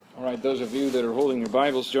All right, those of you that are holding your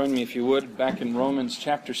Bibles, join me if you would, back in Romans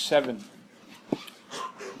chapter 7.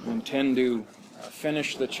 We intend to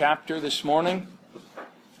finish the chapter this morning.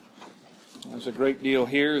 There's a great deal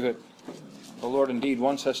here that the Lord indeed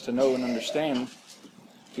wants us to know and understand.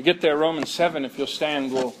 To get there, Romans 7, if you'll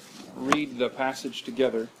stand, we'll read the passage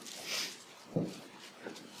together.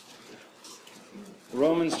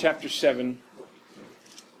 Romans chapter 7,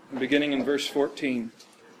 beginning in verse 14.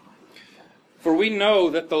 For we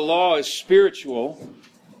know that the law is spiritual,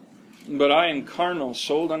 but I am carnal,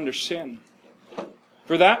 sold under sin.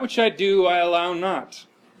 For that which I do, I allow not.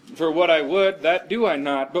 For what I would, that do I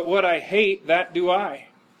not, but what I hate, that do I.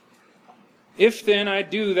 If then I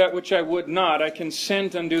do that which I would not, I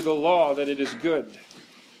consent unto the law that it is good.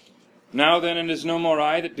 Now then it is no more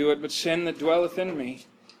I that do it, but sin that dwelleth in me.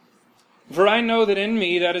 For I know that in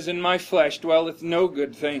me, that is in my flesh, dwelleth no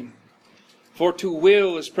good thing. For to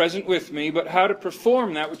will is present with me, but how to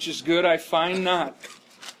perform that which is good I find not.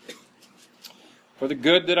 For the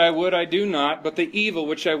good that I would I do not, but the evil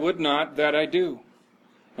which I would not, that I do.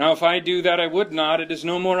 Now if I do that I would not, it is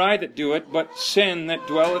no more I that do it, but sin that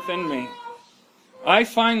dwelleth in me. I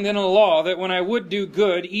find then a law that when I would do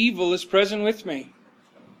good, evil is present with me.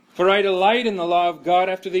 For I delight in the law of God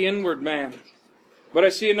after the inward man. But I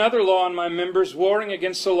see another law in my members, warring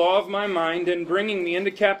against the law of my mind, and bringing me into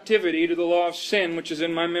captivity to the law of sin which is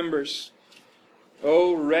in my members.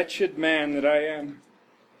 O wretched man that I am!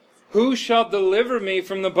 Who shall deliver me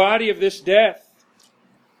from the body of this death?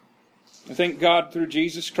 I thank God through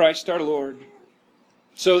Jesus Christ our Lord.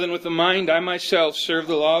 So then with the mind I myself serve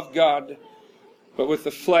the law of God, but with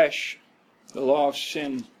the flesh the law of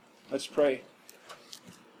sin. Let's pray.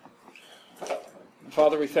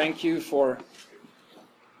 Father, we thank you for,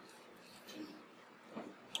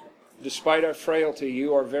 despite our frailty,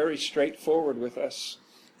 you are very straightforward with us.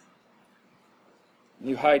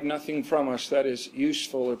 You hide nothing from us that is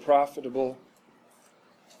useful or profitable.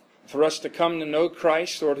 For us to come to know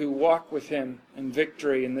Christ, or to walk with Him in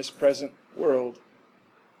victory in this present world.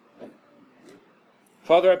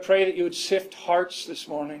 Father, I pray that you would sift hearts this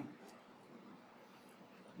morning.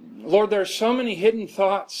 Lord, there are so many hidden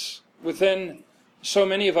thoughts within so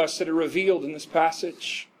many of us that are revealed in this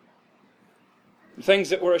passage. Things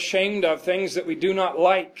that we're ashamed of, things that we do not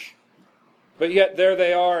like. But yet there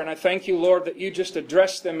they are, and I thank you, Lord, that you just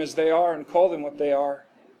address them as they are and call them what they are.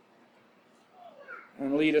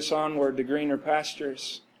 And lead us onward to greener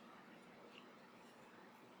pastures.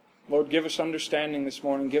 Lord, give us understanding this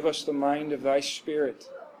morning. Give us the mind of thy Spirit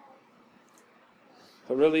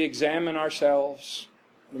to really examine ourselves,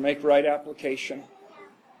 to make right application,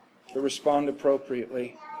 to respond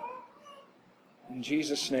appropriately. In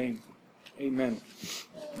Jesus' name. Amen.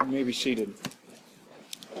 You may be seated.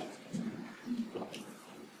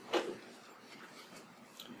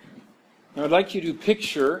 Now I'd like you to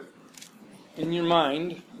picture in your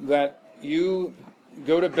mind that you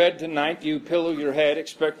go to bed tonight, you pillow your head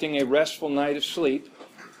expecting a restful night of sleep,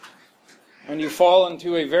 and you fall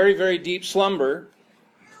into a very, very deep slumber,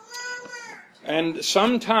 and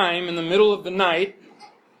sometime in the middle of the night,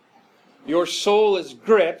 your soul is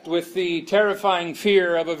gripped with the terrifying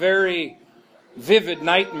fear of a very vivid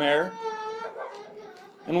nightmare.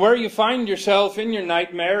 And where you find yourself in your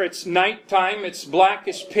nightmare, it's nighttime, it's black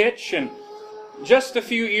as pitch, and just a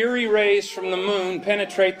few eerie rays from the moon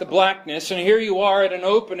penetrate the blackness, and here you are at an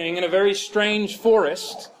opening in a very strange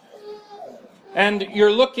forest. And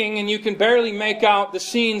you're looking and you can barely make out the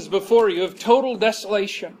scenes before you of total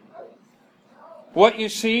desolation. What you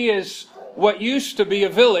see is what used to be a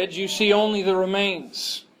village. You see only the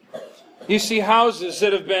remains. You see houses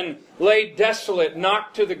that have been laid desolate,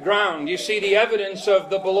 knocked to the ground. You see the evidence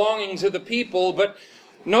of the belongings of the people, but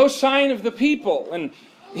no sign of the people. And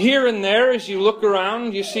here and there, as you look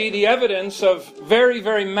around, you see the evidence of very,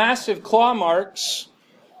 very massive claw marks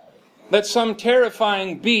that some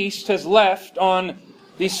terrifying beast has left on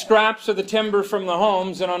the scraps of the timber from the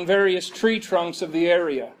homes and on various tree trunks of the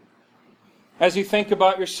area. As you think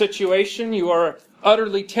about your situation, you are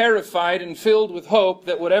utterly terrified and filled with hope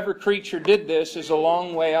that whatever creature did this is a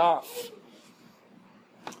long way off.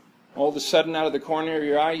 All of a sudden, out of the corner of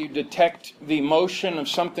your eye, you detect the motion of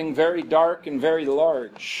something very dark and very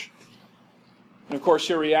large. And of course,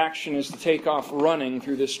 your reaction is to take off running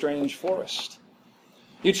through this strange forest.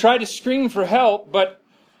 You try to scream for help, but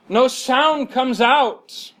no sound comes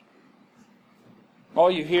out.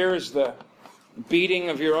 All you hear is the beating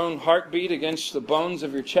of your own heartbeat against the bones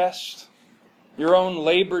of your chest. Your own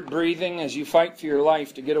labored breathing as you fight for your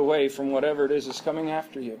life to get away from whatever it is that's coming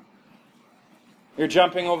after you. You're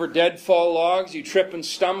jumping over deadfall logs, you trip and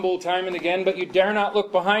stumble time and again, but you dare not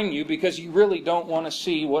look behind you because you really don't want to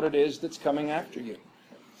see what it is that's coming after you.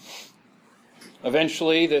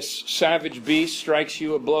 Eventually, this savage beast strikes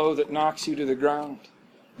you a blow that knocks you to the ground.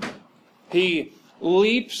 He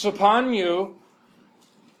leaps upon you,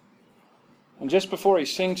 and just before he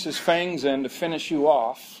sinks his fangs in to finish you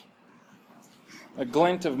off, a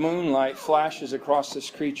glint of moonlight flashes across this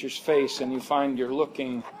creature's face, and you find you're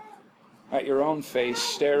looking at your own face,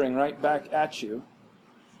 staring right back at you.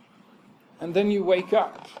 And then you wake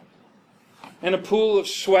up in a pool of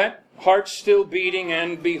sweat, heart still beating,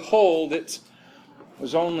 and behold, it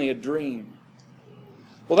was only a dream.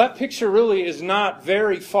 Well, that picture really is not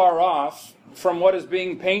very far off from what is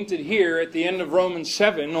being painted here at the end of Romans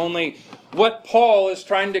 7, only what Paul is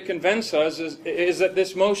trying to convince us is that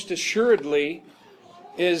this most assuredly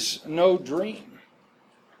is no dream.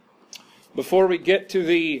 Before we get to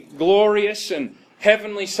the glorious and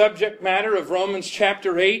heavenly subject matter of Romans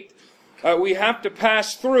chapter 8, we have to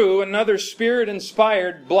pass through another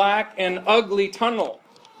Spirit-inspired, black and ugly tunnel.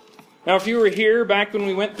 Now, if you were here back when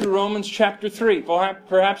we went through Romans chapter 3,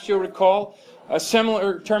 perhaps you'll recall a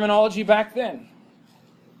similar terminology back then.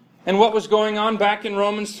 And what was going on back in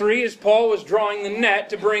Romans 3 is Paul was drawing the net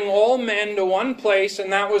to bring all men to one place,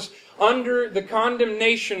 and that was under the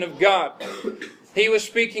condemnation of God. He was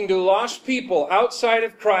speaking to lost people outside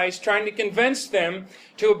of Christ, trying to convince them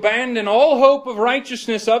to abandon all hope of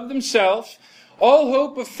righteousness of themselves, all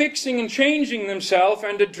hope of fixing and changing themselves,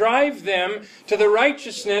 and to drive them to the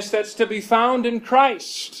righteousness that's to be found in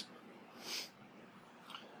Christ.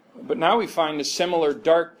 But now we find a similar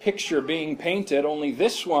dark picture being painted, only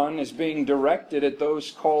this one is being directed at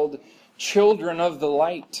those called children of the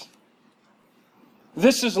light.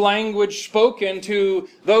 This is language spoken to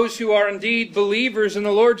those who are indeed believers in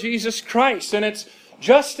the Lord Jesus Christ. And it's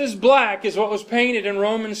just as black as what was painted in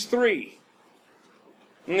Romans 3.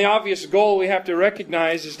 And the obvious goal we have to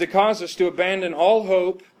recognize is to cause us to abandon all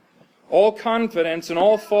hope, all confidence, and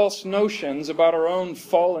all false notions about our own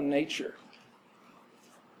fallen nature.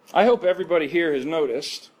 I hope everybody here has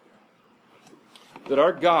noticed that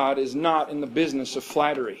our God is not in the business of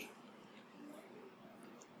flattery.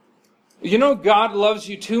 You know, God loves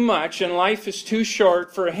you too much and life is too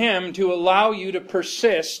short for Him to allow you to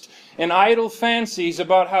persist in idle fancies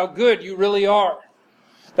about how good you really are.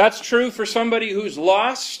 That's true for somebody who's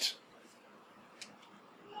lost.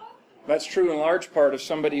 That's true in large part of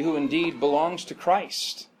somebody who indeed belongs to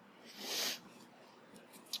Christ.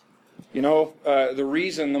 You know, the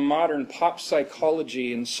reason the modern pop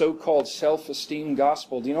psychology and so-called self-esteem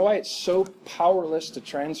gospel, do you know why it's so powerless to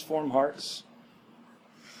transform hearts?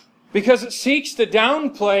 Because it seeks to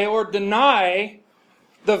downplay or deny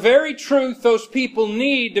the very truth those people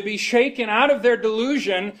need to be shaken out of their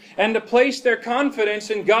delusion and to place their confidence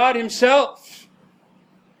in God Himself.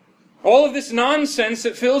 All of this nonsense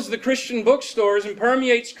that fills the Christian bookstores and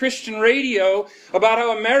permeates Christian radio about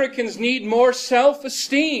how Americans need more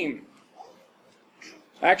self-esteem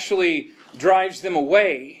actually drives them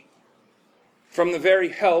away from the very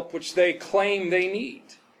help which they claim they need.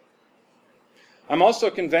 I'm also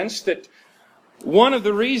convinced that one of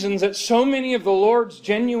the reasons that so many of the Lord's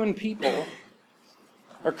genuine people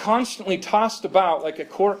are constantly tossed about like a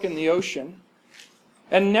cork in the ocean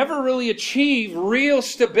and never really achieve real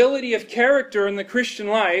stability of character in the Christian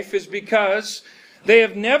life is because they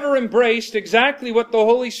have never embraced exactly what the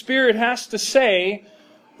Holy Spirit has to say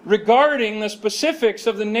regarding the specifics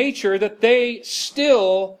of the nature that they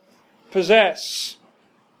still possess.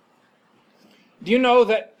 Do you know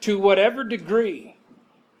that to whatever degree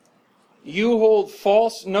you hold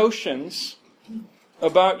false notions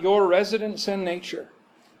about your residence in nature,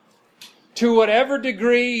 to whatever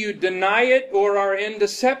degree you deny it or are in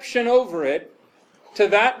deception over it, to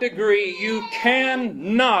that degree you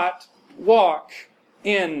cannot walk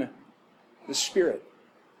in the Spirit.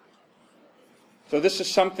 So this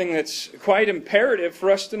is something that's quite imperative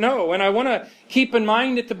for us to know. And I want to keep in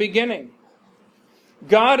mind at the beginning,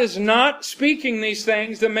 God is not speaking these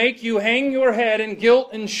things to make you hang your head in guilt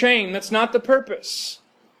and shame. That's not the purpose.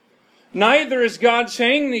 Neither is God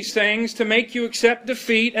saying these things to make you accept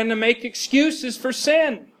defeat and to make excuses for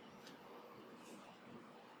sin.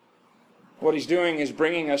 What He's doing is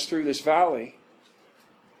bringing us through this valley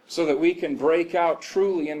so that we can break out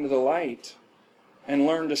truly into the light and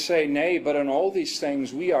learn to say, nay, but in all these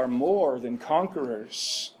things we are more than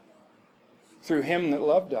conquerors through Him that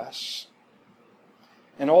loved us.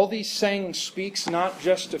 And all these things speaks not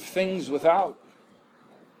just of things without.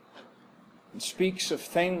 It speaks of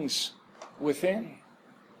things within,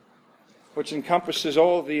 which encompasses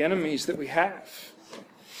all of the enemies that we have.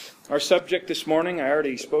 Our subject this morning, I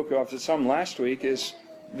already spoke of it some last week, is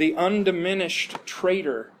the undiminished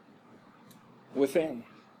traitor within.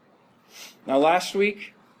 Now last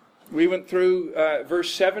week, we went through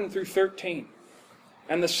verse 7 through 13.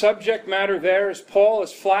 And the subject matter there is Paul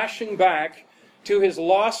is flashing back to his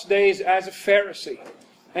lost days as a Pharisee.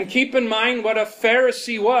 And keep in mind what a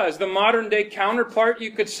Pharisee was. The modern day counterpart,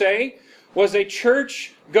 you could say, was a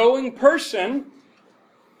church-going person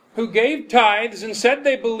who gave tithes and said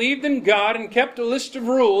they believed in God and kept a list of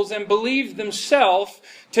rules and believed themselves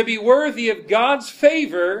to be worthy of God's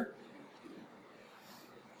favor.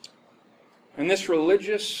 And this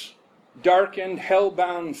religious, darkened,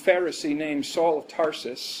 hell-bound Pharisee named Saul of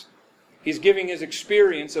Tarsus, he's giving his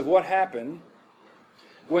experience of what happened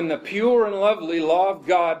when the pure and lovely law of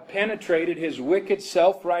God penetrated his wicked,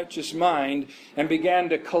 self-righteous mind and began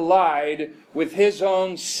to collide with his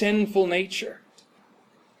own sinful nature.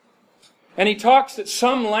 And he talks at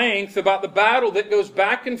some length about the battle that goes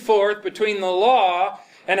back and forth between the law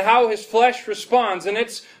and how his flesh responds. And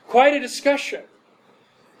it's quite a discussion.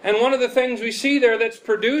 And one of the things we see there that's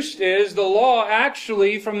produced is the law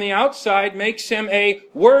actually from the outside makes him a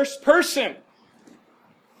worse person.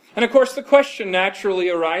 And of course the question naturally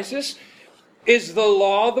arises, is the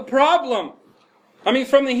law the problem? I mean,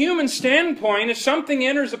 from the human standpoint, if something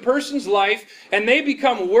enters a person's life and they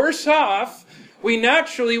become worse off, we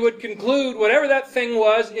naturally would conclude whatever that thing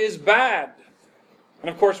was is bad. And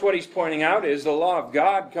of course what he's pointing out is the law of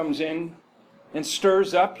God comes in and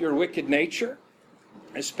stirs up your wicked nature,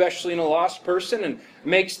 especially in a lost person, and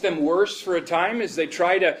makes them worse for a time as they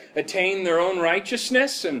try to attain their own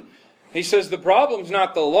righteousness. And he says the problem's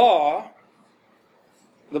not the law.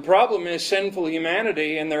 The problem is sinful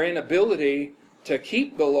humanity and their inability to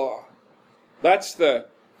keep the law. That's the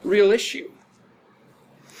real issue.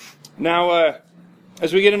 Now,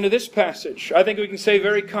 as we get into this passage, I think we can say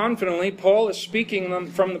very confidently, Paul is speaking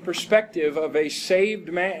from the perspective of a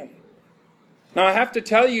saved man. Now, I have to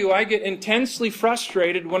tell you, I get intensely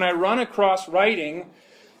frustrated when I run across writing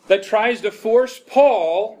that tries to force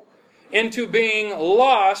Paul into being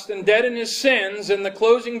lost and dead in his sins in the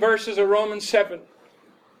closing verses of Romans 7.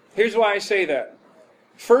 Here's why I say that.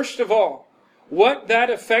 First of all, what that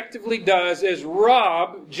effectively does is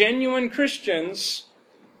rob genuine Christians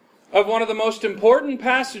of one of the most important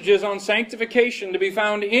passages on sanctification to be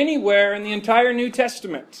found anywhere in the entire New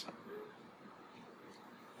Testament.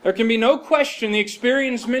 There can be no question the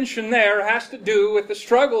experience mentioned there has to do with the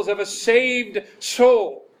struggles of a saved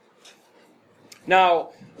soul.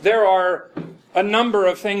 Now, there are a number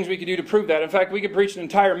of things we could do to prove that. In fact, we could preach an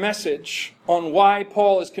entire message on why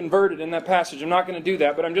Paul is converted in that passage. I'm not going to do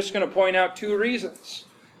that, but I'm just going to point out two reasons.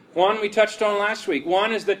 One we touched on last week.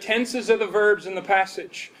 One is the tenses of the verbs in the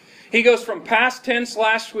passage. He goes from past tense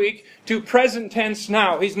last week to present tense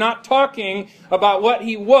now. He's not talking about what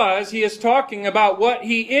he was. He is talking about what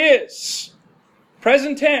he is.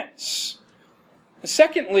 Present tense.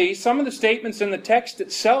 Secondly, some of the statements in the text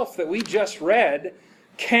itself that we just read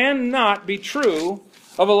cannot be true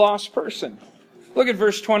of a lost person. Look at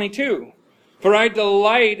verse 22. For I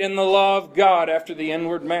delight in the law of God after the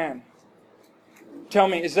inward man. Tell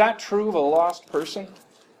me, is that true of a lost person?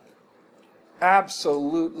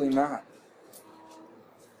 Absolutely not.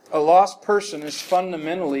 A lost person is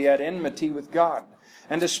fundamentally at enmity with God.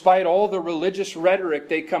 And despite all the religious rhetoric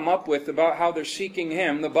they come up with about how they're seeking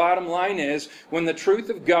Him, the bottom line is, when the truth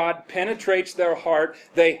of God penetrates their heart,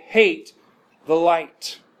 they hate the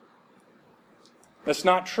light. That's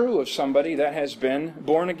not true of somebody that has been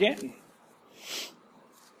born again.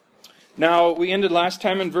 Now, we ended last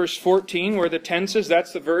time in verse 14, where the tenses,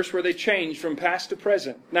 that's the verse where they change from past to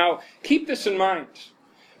present. Now, keep this in mind.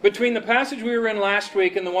 Between the passage we were in last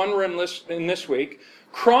week and the one we're in this week,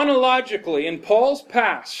 chronologically, in Paul's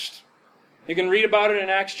past, you can read about it in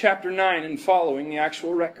Acts chapter 9 and following the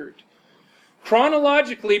actual record.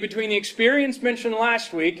 Chronologically, between the experience mentioned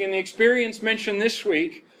last week and the experience mentioned this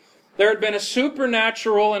week, there had been a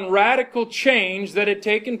supernatural and radical change that had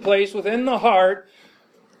taken place within the heart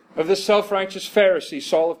of the self-righteous Pharisee,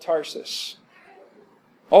 Saul of Tarsus.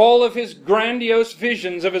 All of his grandiose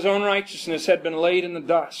visions of his own righteousness had been laid in the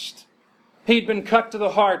dust. He'd been cut to the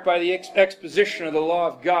heart by the exposition of the law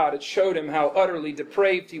of God. It showed him how utterly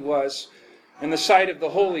depraved he was in the sight of the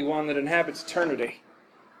Holy One that inhabits eternity.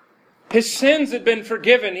 His sins had been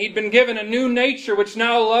forgiven. He'd been given a new nature which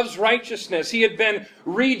now loves righteousness. He had been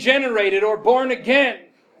regenerated or born again.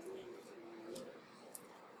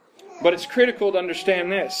 But it's critical to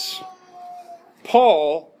understand this.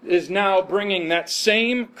 Paul is now bringing that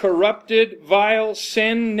same corrupted, vile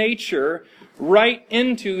sin nature right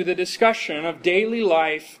into the discussion of daily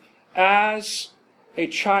life as a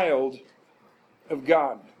child of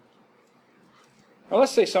God. Now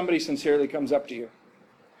let's say somebody sincerely comes up to you.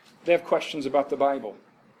 They have questions about the Bible.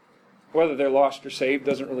 Whether they're lost or saved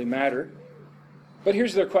doesn't really matter. But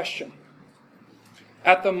here's their question.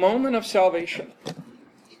 At the moment of salvation,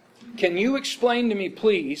 can you explain to me,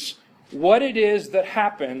 please, what it is that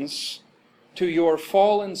happens to your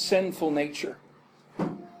fallen, sinful nature?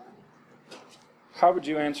 How would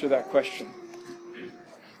you answer that question?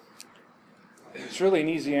 It's really an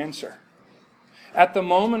easy answer. At the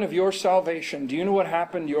moment of your salvation, do you know what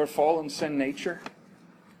happened to your fallen sin nature?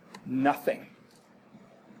 Nothing.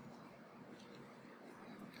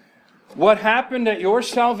 What happened at your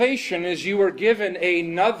salvation is you were given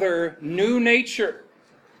another new nature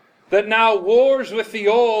that now wars with the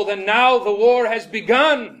old, and now the war has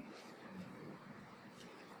begun.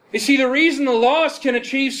 You see, the reason the lost can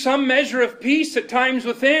achieve some measure of peace at times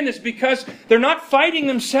within is because they're not fighting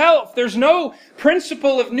themselves. There's no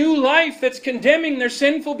principle of new life that's condemning their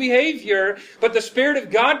sinful behavior, but the Spirit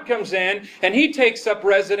of God comes in, and He takes up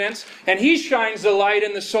residence, and He shines the light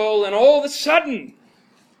in the soul, and all of a sudden,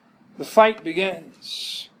 the fight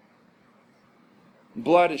begins.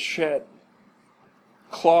 Blood is shed.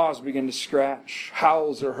 Claws begin to scratch.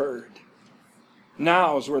 Howls are heard.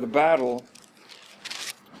 Now is where the battle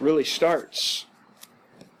really starts.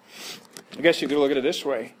 I guess you could look at it this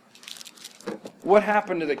way. What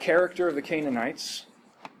happened to the character of the Canaanites?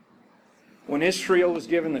 When Israel was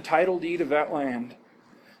given the title deed of that land,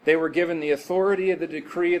 they were given the authority of the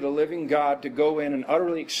decree of the living God to go in and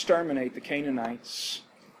utterly exterminate the Canaanites.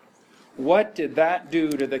 What did that do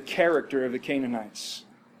to the character of the Canaanites?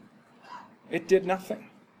 It did nothing.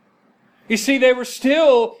 You see, they were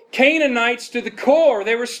still Canaanites to the core.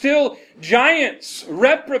 They were still giants,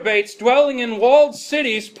 reprobates, dwelling in walled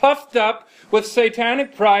cities, puffed up with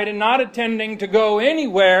satanic pride and not intending to go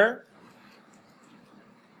anywhere.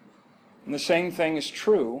 And the same thing is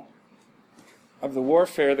true of the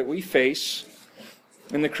warfare that we face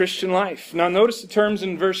in the Christian life. Now notice the terms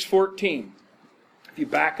in verse 14. If you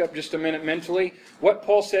back up just a minute mentally, what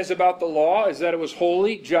Paul says about the law is that it was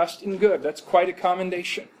holy, just, and good. That's quite a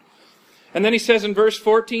commendation. And then he says in verse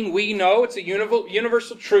 14, we know, it's a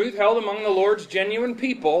universal truth held among the Lord's genuine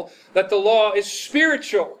people, that the law is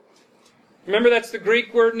spiritual. Remember, that's the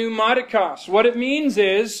Greek word pneumatikos. What it means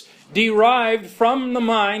is derived from the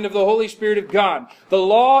mind of the Holy Spirit of God. The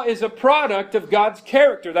law is a product of God's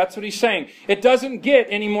character. That's what he's saying. It doesn't get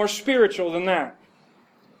any more spiritual than that.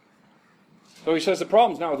 So he says the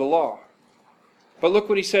problem's not with the law. But look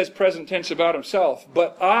what he says present tense about himself.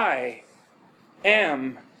 But I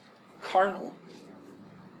am carnal.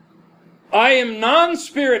 I am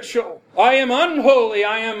non-spiritual. I am unholy.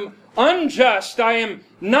 I am unjust. I am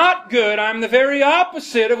not good. I'm the very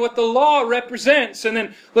opposite of what the law represents. And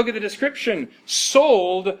then look at the description.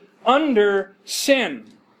 Sold under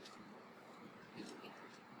sin.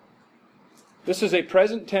 This is a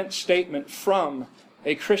present tense statement from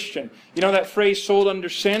a Christian. You know that phrase, sold under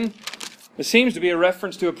sin? It seems to be a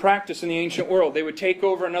reference to a practice in the ancient world. They would take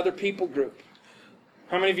over another people group.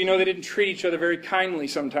 How many of you know they didn't treat each other very kindly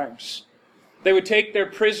sometimes? They would take their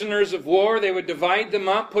prisoners of war, they would divide them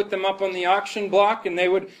up, put them up on the auction block, and they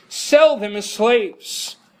would sell them as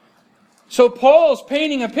slaves. So Paul's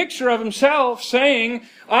painting a picture of himself, saying,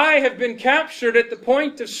 I have been captured at the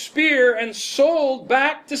point of spear and sold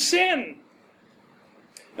back to sin.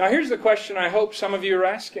 Now here's the question I hope some of you are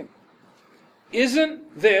asking.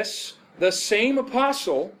 Isn't this the same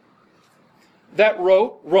apostle that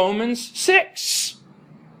wrote Romans 6?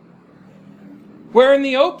 Where in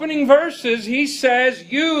the opening verses he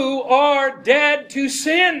says, you are dead to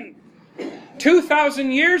sin.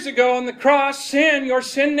 2,000 years ago on the cross, sin, your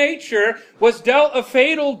sin nature, was dealt a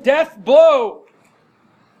fatal death blow.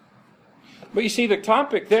 But you see, the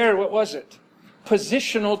topic there, what was it?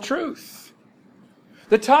 Positional truth.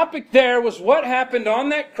 The topic there was what happened on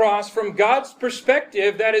that cross from God's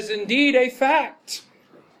perspective that is indeed a fact.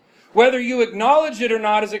 Whether you acknowledge it or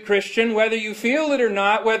not as a Christian, whether you feel it or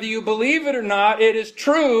not, whether you believe it or not, it is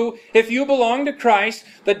true. If you belong to Christ,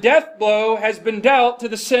 the death blow has been dealt to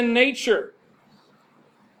the sin nature.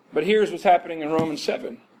 But here's what's happening in Romans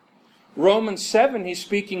 7. Romans 7, he's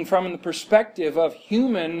speaking from the perspective of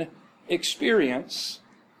human experience,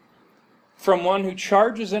 from one who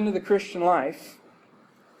charges into the Christian life,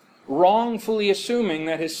 wrongfully assuming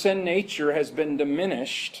that his sin nature has been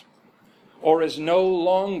diminished, or is no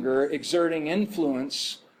longer exerting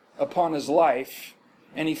influence upon his life,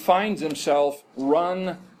 and he finds himself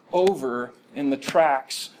run over in the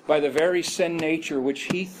tracks by the very sin nature which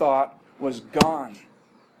he thought was gone.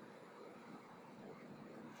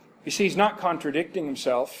 You see, he's not contradicting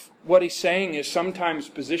himself. What he's saying is sometimes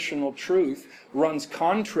positional truth runs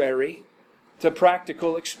contrary to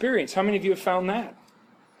practical experience. How many of you have found that?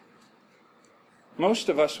 Most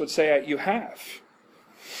of us would say you have.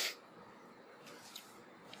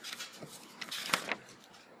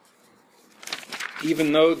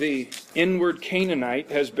 Even though the inward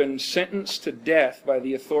Canaanite has been sentenced to death by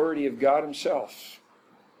the authority of God himself,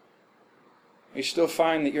 you still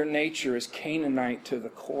find that your nature is Canaanite to the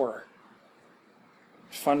core.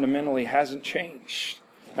 It fundamentally hasn't changed.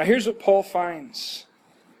 Now here's what Paul finds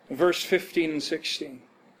in verse 15 and 16.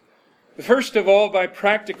 First of all, by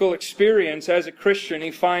practical experience as a Christian,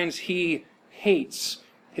 he finds he hates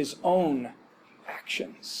his own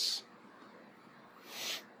actions.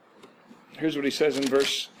 Here's what he says in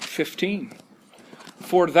verse 15.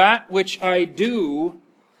 For that which I do,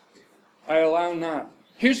 I allow not.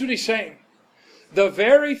 Here's what he's saying. The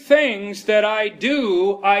very things that I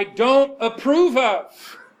do, I don't approve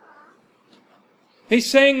of. He's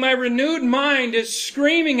saying my renewed mind is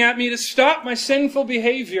screaming at me to stop my sinful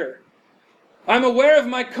behavior. I'm aware of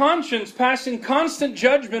my conscience passing constant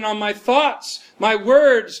judgment on my thoughts, my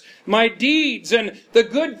words, my deeds, and the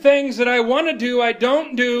good things that I want to do, I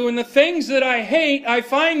don't do, and the things that I hate, I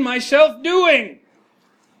find myself doing.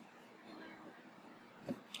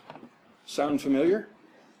 Sound familiar?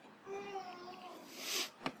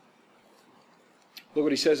 Look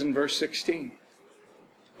what he says in verse 16.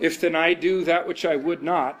 If then I do that which I would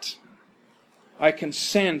not, I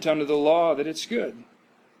consent unto the law that it's good.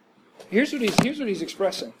 Here's what he's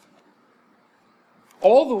expressing.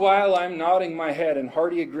 All the while I'm nodding my head in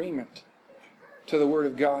hearty agreement to the Word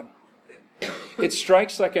of God. It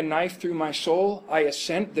strikes like a knife through my soul. I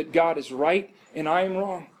assent that God is right and I am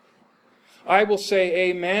wrong. I will say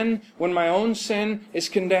amen when my own sin is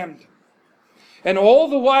condemned. And all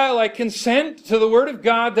the while I consent to the Word of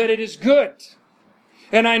God that it is good.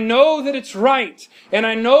 And I know that it's right. And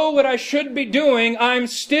I know what I should be doing. I'm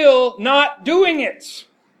still not doing it.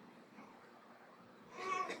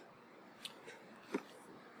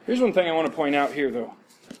 Here's one thing I want to point out here, though.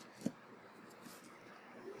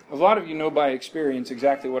 A lot of you know by experience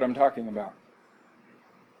exactly what I'm talking about.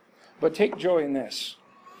 But take joy in this.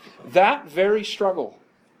 That very struggle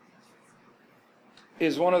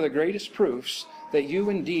is one of the greatest proofs that you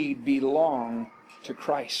indeed belong to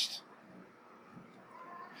Christ.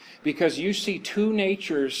 Because you see two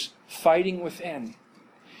natures fighting within,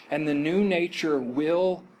 and the new nature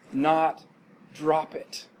will not drop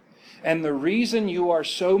it. And the reason you are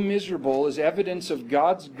so miserable is evidence of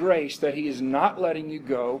God's grace that He is not letting you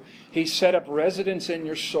go. He's set up residence in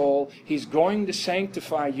your soul. He's going to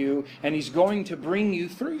sanctify you, and He's going to bring you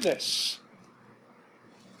through this.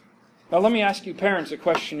 Now let me ask you parents a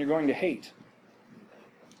question you're going to hate.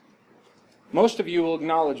 Most of you will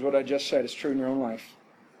acknowledge what I just said is true in your own life.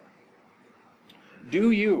 Do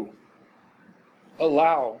you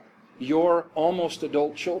allow your almost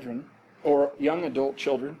adult children or young adult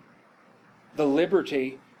children the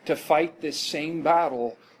liberty to fight this same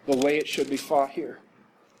battle the way it should be fought here?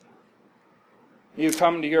 You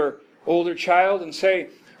come to your older child and say,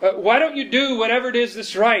 why don't you do whatever it is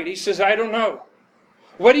that's right? He says, I don't know.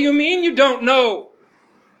 What do you mean you don't know?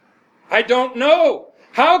 I don't know.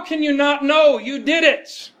 How can you not know? You did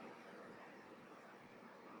it.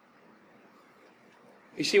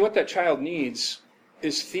 You see, what that child needs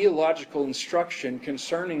is theological instruction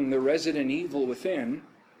concerning the resident evil within,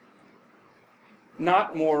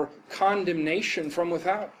 not more condemnation from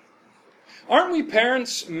without. Aren't we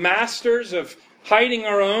parents masters of hiding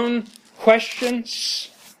our own questions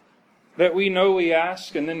that we know we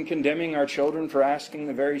ask and then condemning our children for asking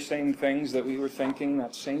the very same things that we were thinking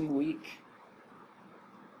that same week?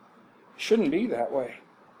 Shouldn't be that way.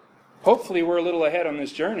 Hopefully we're a little ahead on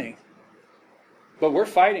this journey. But we're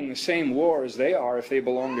fighting the same war as they are if they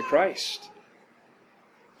belong to Christ.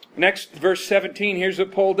 Next, verse 17, here's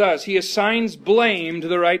what Paul does. He assigns blame to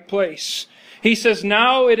the right place. He says,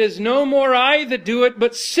 now it is no more I that do it,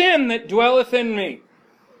 but sin that dwelleth in me.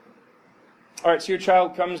 All right, so your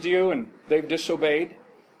child comes to you and they've disobeyed,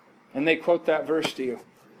 and they quote that verse to you.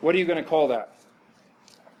 What are you going to call that?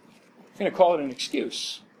 You're going to call it an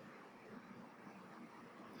excuse.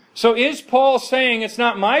 So is Paul saying it's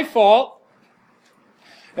not my fault?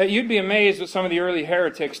 You'd be amazed what some of the early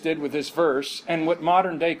heretics did with this verse and what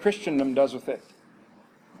modern day Christendom does with it.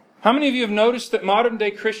 How many of you have noticed that modern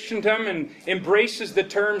day Christendom embraces the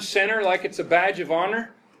term sinner like it's a badge of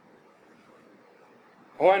honor?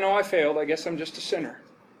 Oh, I know I failed. I guess I'm just a sinner.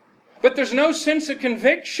 But there's no sense of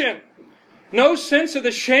conviction. No sense of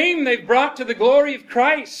the shame they've brought to the glory of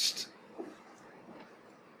Christ.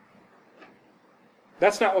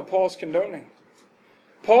 That's not what Paul's condoning.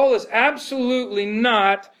 Paul is absolutely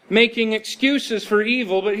not making excuses for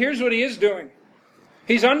evil, but here's what he is doing.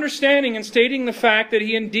 He's understanding and stating the fact that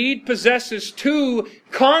he indeed possesses two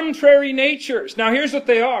contrary natures. Now here's what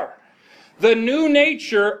they are. The new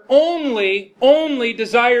nature only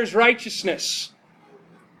desires righteousness.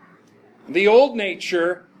 The old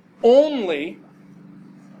nature only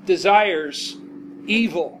desires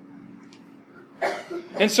evil.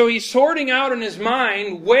 And so he's sorting out in his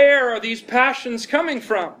mind, where are these passions coming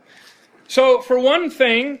from? So for one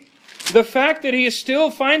thing, the fact that he still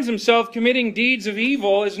finds himself committing deeds of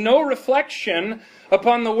evil is no reflection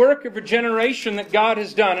upon the work of regeneration that God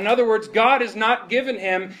has done. In other words, God has not given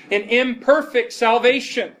him an imperfect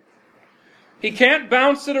salvation. He can't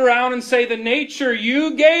bounce it around and say, the nature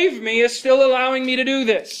you gave me is still allowing me to do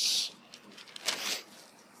this.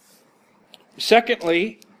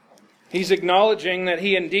 Secondly, he's acknowledging that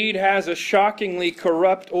he indeed has a shockingly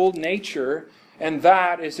corrupt old nature, and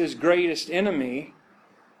that is his greatest enemy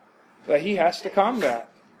that he has to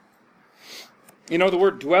combat. You know, the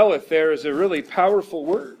word dwelleth there is a really powerful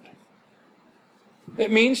word.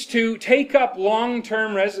 It means to take up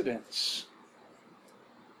long-term residence.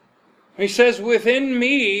 He says, within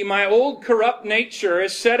me, my old corrupt nature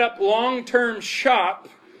has set up long-term shop,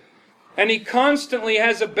 and he constantly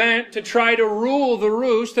has a bent to try to rule the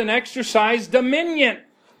roost and exercise dominion.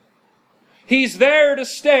 He's there to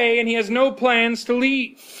stay, and he has no plans to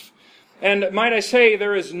leave. And might I say,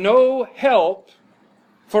 there is no help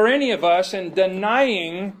for any of us in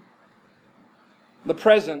denying the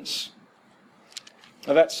presence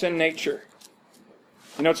of that sin nature.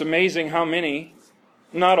 You know, it's amazing how many,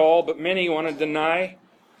 not all, but many want to deny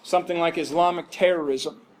something like Islamic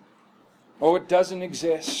terrorism. Oh, it doesn't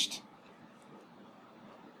exist.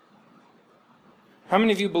 How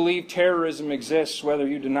many of you believe terrorism exists whether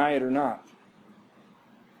you deny it or not?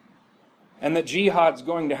 And that jihad's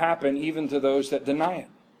going to happen even to those that deny it?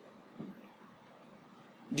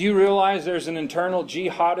 Do you realize there's an internal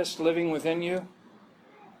jihadist living within you?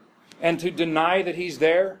 And to deny that he's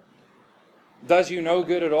there does you no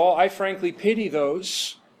good at all. I frankly pity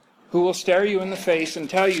those who will stare you in the face and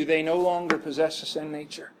tell you they no longer possess a sin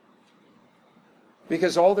nature.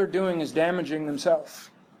 Because all they're doing is damaging themselves.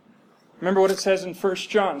 Remember what it says in 1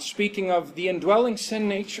 John, speaking of the indwelling sin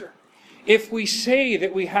nature. If we say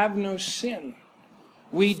that we have no sin,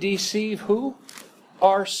 we deceive who?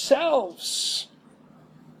 Ourselves.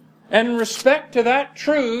 And in respect to that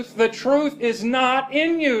truth, the truth is not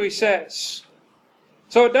in you, he says.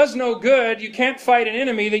 So it does no good. You can't fight an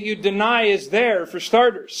enemy that you deny is there, for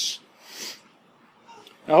starters.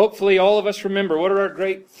 Now hopefully all of us remember, what are our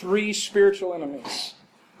great three spiritual enemies?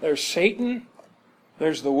 There's Satan,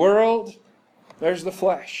 there's the world, there's the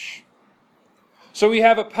flesh. So we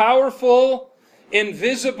have a powerful,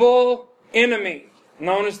 invisible enemy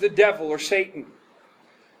known as the devil or Satan.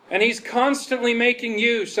 And he's constantly making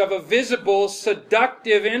use of a visible,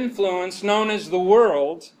 seductive influence known as the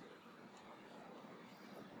world.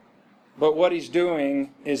 But what he's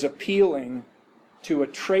doing is appealing to a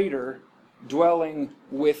traitor dwelling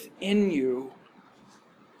within you.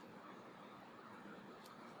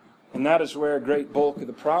 And that is where a great bulk of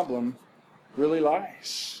the problem really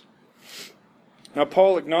lies. Now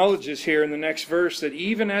Paul acknowledges here in the next verse that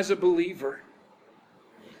even as a believer,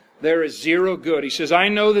 there is zero good. He says, I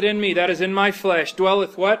know that in me, that is in my flesh,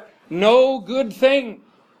 dwelleth what? No good thing.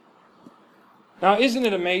 Now, isn't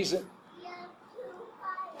it amazing?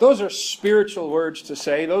 Those are spiritual words to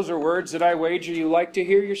say. Those are words that I wager you like to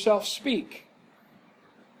hear yourself speak.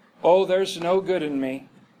 Oh, there's no good in me.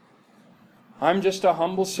 I'm just a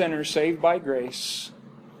humble sinner saved by grace.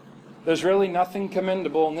 There's really nothing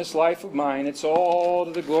commendable in this life of mine. It's all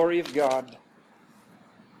to the glory of God.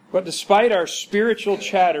 But despite our spiritual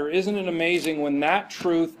chatter, isn't it amazing when that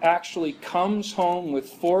truth actually comes home with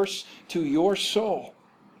force to your soul?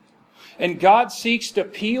 And God seeks to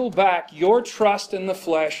peel back your trust in the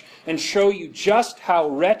flesh and show you just how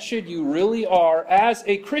wretched you really are as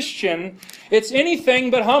a Christian. It's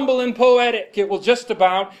anything but humble and poetic. It will just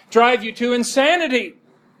about drive you to insanity.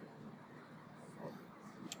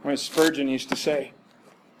 As Spurgeon used to say,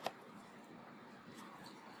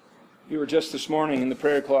 you were just this morning in the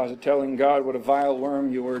prayer closet telling God what a vile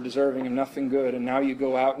worm you were, deserving of nothing good, and now you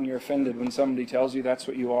go out and you're offended when somebody tells you that's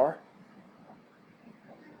what you are?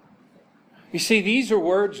 You see, these are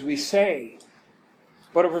words we say,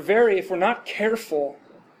 but if we're not careful,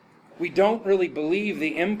 we don't really believe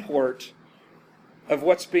the import of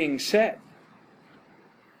what's being said.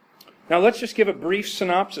 Now let's just give a brief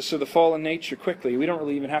synopsis of the fallen nature quickly. We don't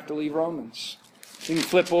really even have to leave Romans. You can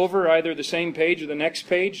flip over either the same page or the next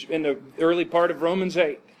page in the early part of Romans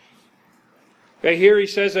 8. Okay, here he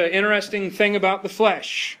says an interesting thing about the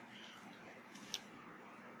flesh.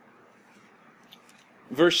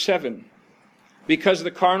 Verse 7. Because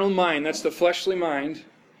the carnal mind, that's the fleshly mind,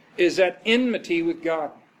 is at enmity with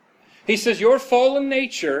God. He says your fallen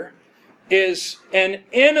nature is an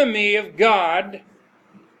enemy of God.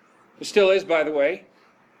 It still is, by the way.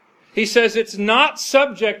 He says it's not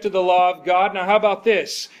subject to the law of God. Now how about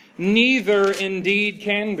this? Neither indeed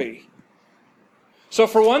can be. So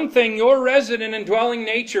for one thing, your resident and dwelling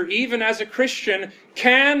nature, even as a Christian,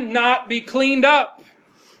 cannot be cleaned up.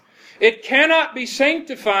 It cannot be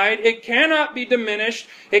sanctified. It cannot be diminished.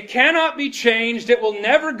 It cannot be changed. It will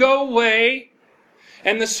never go away.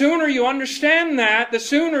 And the sooner you understand that, the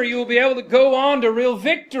sooner you will be able to go on to real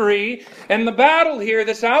victory and the battle here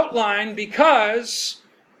that's outlined, because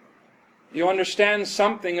you understand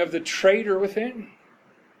something of the traitor within.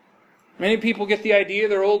 Many people get the idea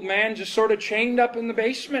their old man just sort of chained up in the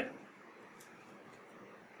basement.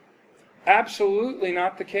 Absolutely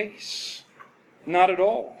not the case. Not at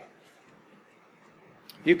all.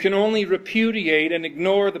 You can only repudiate and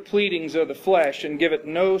ignore the pleadings of the flesh and give it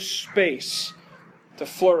no space to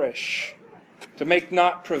flourish, to make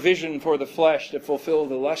not provision for the flesh to fulfill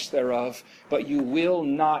the lust thereof, but you will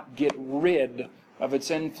not get rid of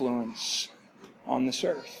its influence on this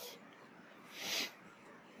earth.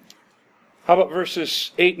 How about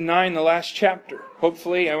verses 8 and 9, the last chapter?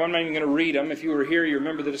 Hopefully, I'm not even going to read them. If you were here, you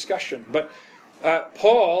remember the discussion. But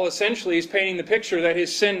Paul essentially is painting the picture that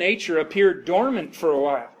his sin nature appeared dormant for a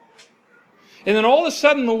while. And then all of a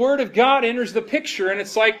sudden the Word of God enters the picture, and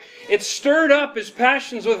it's like it stirred up his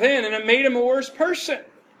passions within, and it made him a worse person.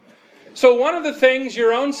 So one of the things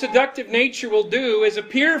your own seductive nature will do is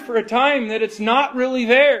appear for a time that it's not really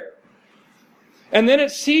there. And then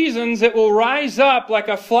at seasons it will rise up like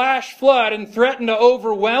a flash flood and threaten to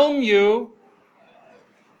overwhelm you.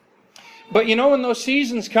 But you know when those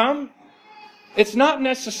seasons come, it's not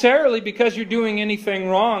necessarily because you're doing anything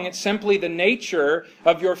wrong. It's simply the nature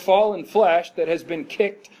of your fallen flesh that has been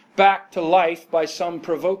kicked back to life by some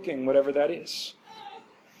provoking, whatever that is.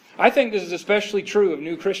 I think this is especially true of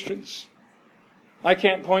new Christians. I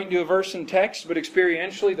can't point to a verse in text, but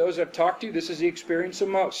experientially, those I've talked to, this is the experience of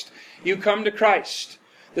most. You come to Christ.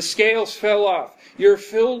 The scales fell off. You're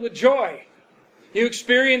filled with joy. You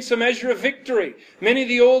experience a measure of victory. Many of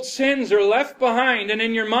the old sins are left behind, and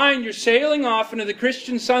in your mind you're sailing off into the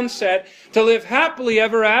Christian sunset to live happily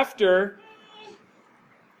ever after.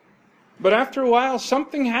 But after a while,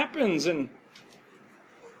 something happens, and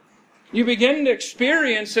you begin to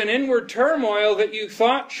experience an inward turmoil that you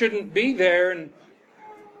thought shouldn't be there, and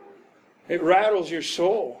it rattles your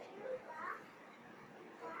soul.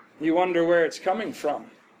 You wonder where it's coming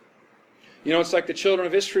from. You know, it's like the children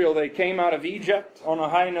of Israel. They came out of Egypt on a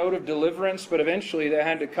high note of deliverance, but eventually they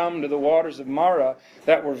had to come to the waters of Marah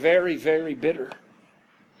that were very, very bitter.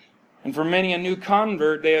 And for many a new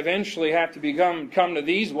convert, they eventually have to come to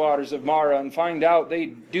these waters of Marah and find out they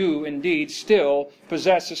do indeed still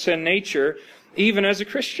possess a sin nature, even as a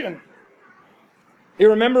Christian. You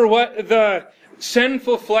remember what the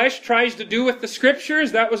sinful flesh tries to do with the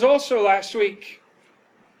Scriptures? That was also last week.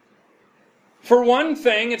 For one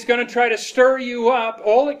thing, it's going to try to stir you up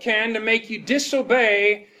all it can to make you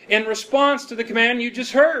disobey in response to the command you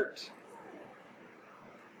just heard.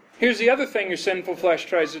 Here's the other thing your sinful flesh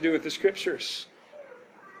tries to do with the Scriptures.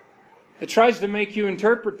 It tries to make you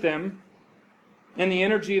interpret them in the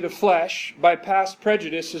energy of the flesh by past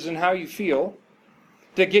prejudices and how you feel,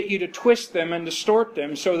 to get you to twist them and distort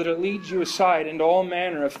them so that it leads you aside into all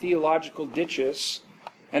manner of theological ditches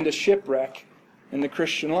and to shipwreck in the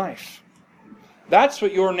Christian life. That's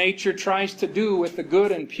what your nature tries to do with the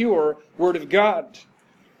good and pure Word of God.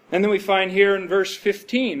 And then we find here in verse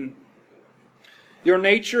 15, your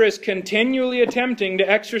nature is continually attempting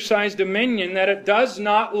to exercise dominion that it does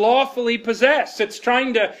not lawfully possess. It's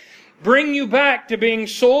trying to bring you back to being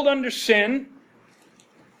sold under sin,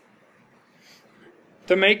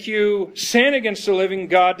 to make you sin against the living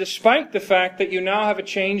God, despite the fact that you now have a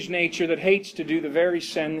changed nature that hates to do the very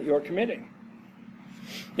sin that you're committing.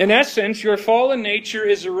 In essence, your fallen nature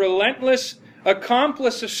is a relentless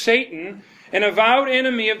accomplice of Satan, an avowed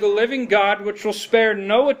enemy of the living God, which will spare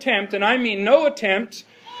no attempt, and I mean no attempt,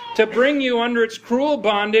 to bring you under its cruel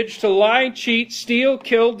bondage, to lie, cheat, steal,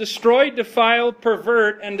 kill, destroy, defile,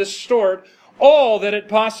 pervert, and distort all that it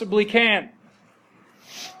possibly can.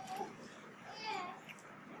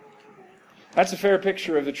 That's a fair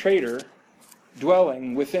picture of the traitor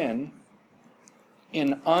dwelling within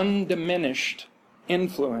in undiminished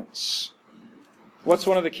influence. What's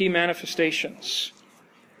one of the key manifestations?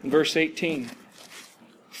 In verse 18,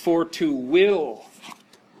 for to will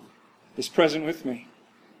is present with me,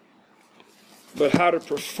 but how to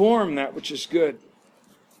perform that which is good,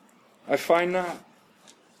 I find not.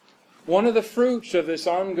 One of the fruits of this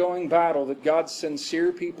ongoing battle that God's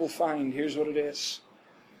sincere people find, here's what it is.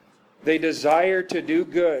 They desire to do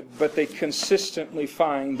good, but they consistently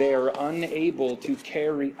find they are unable to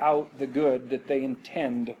carry out the good that they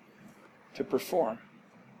intend to perform.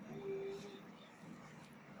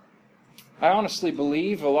 I honestly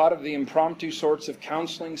believe a lot of the impromptu sorts of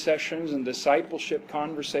counseling sessions and discipleship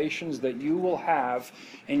conversations that you will have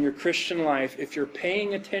in your Christian life, if you're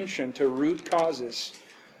paying attention to root causes,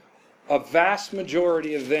 a vast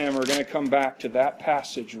majority of them are going to come back to that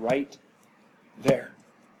passage right there.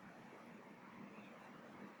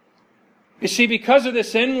 You see, because of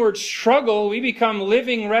this inward struggle, we become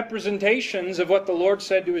living representations of what the Lord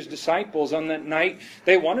said to His disciples on that night.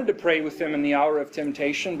 They wanted to pray with Him in the hour of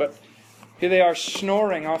temptation, but here they are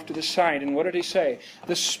snoring off to the side. And what did He say?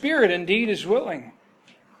 The spirit indeed is willing.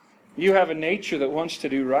 You have a nature that wants to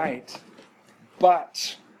do right,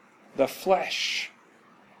 but the flesh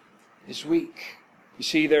is weak. You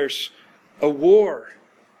see, there's a war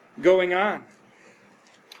going on.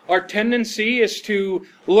 Our tendency is to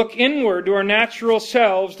look inward to our natural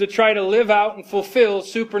selves to try to live out and fulfill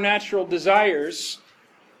supernatural desires.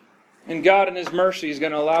 And God in His mercy is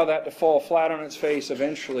going to allow that to fall flat on its face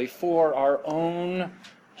eventually for our own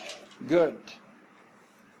good.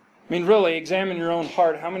 I mean, really, examine your own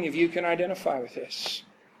heart. How many of you can identify with this?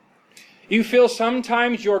 You feel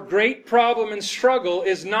sometimes your great problem and struggle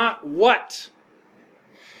is not what?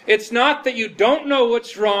 It's not that you don't know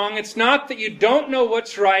what's wrong. It's not that you don't know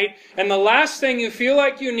what's right. And the last thing you feel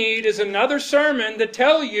like you need is another sermon to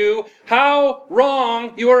tell you how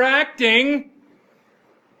wrong you are acting.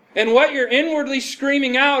 And what you're inwardly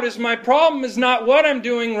screaming out is, my problem is not what I'm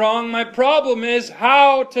doing wrong. My problem is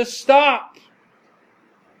how to stop.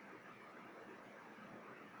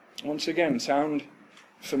 Once again, sound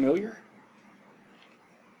familiar?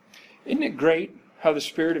 Isn't it great how the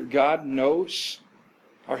Spirit of God knows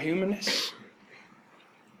our humanness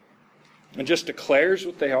and just declares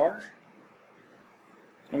what they are?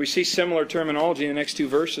 And we see similar terminology in the next two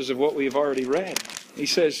verses of what we've already read. He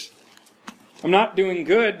says, I'm not doing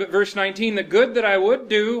good, but verse 19, the good that I would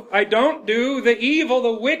do, I don't do. The evil,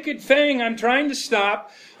 the wicked thing I'm trying to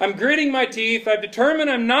stop. I'm gritting my teeth. I've determined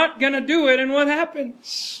I'm not going to do it. And what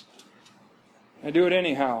happens? I do it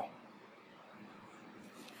anyhow.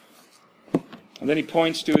 And then he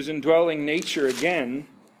points to his indwelling nature again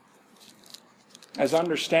as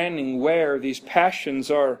understanding where these passions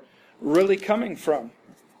are really coming from.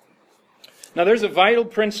 Now there's a vital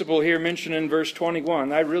principle here mentioned in verse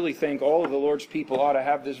 21. I really think all of the Lord's people ought to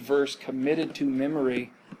have this verse committed to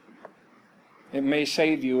memory. It may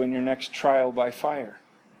save you in your next trial by fire.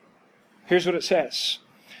 Here's what it says.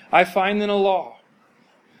 I find in a law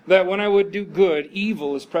that when I would do good,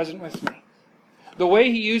 evil is present with me. The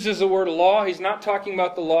way he uses the word law, he's not talking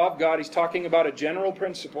about the law of God. He's talking about a general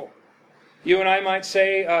principle. You and I might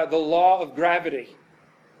say the law of gravity.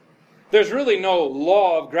 There's really no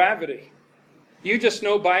law of gravity. You just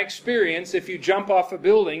know by experience if you jump off a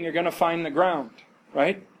building, you're going to find the ground.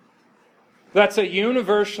 Right? That's a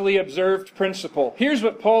universally observed principle. Here's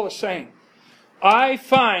what Paul is saying. I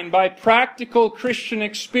find by practical Christian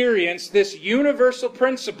experience this universal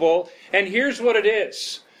principle, and here's what it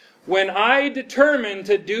is. When I determine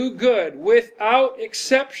to do good, without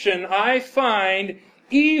exception, I find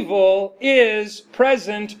evil is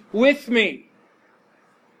present with me.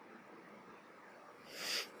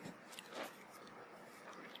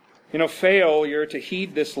 You know, failure to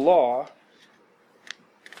heed this law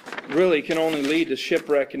really can only lead to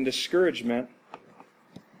shipwreck and discouragement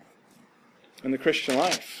in the Christian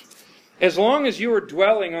life. As long as you are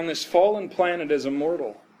dwelling on this fallen planet as a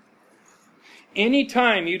mortal, any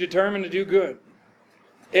time you determine to do good,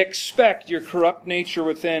 expect your corrupt nature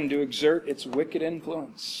within to exert its wicked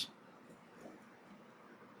influence.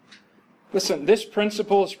 Listen, this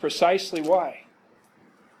principle is precisely why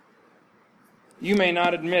you may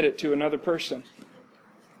not admit it to another person.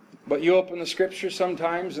 But you open the Scripture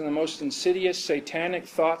sometimes and the most insidious satanic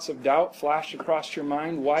thoughts of doubt flash across your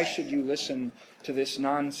mind. Why should you listen to this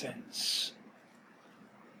nonsense?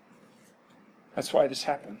 That's why this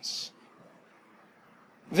happens.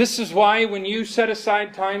 This is why when you set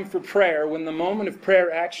aside time for prayer, when the moment of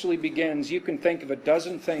prayer actually begins, you can think of a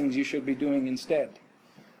dozen things you should be doing instead.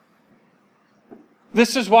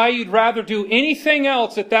 This is why you'd rather do anything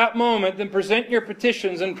else at that moment than present your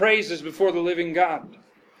petitions and praises before the living God.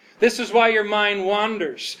 This is why your mind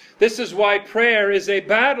wanders. This is why prayer is a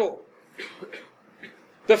battle.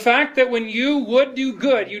 The fact that when you would do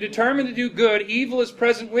good, you determine to do good, evil is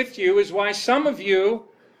present with you, is why some of you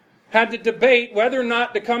had to debate whether or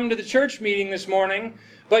not to come to the church meeting this morning,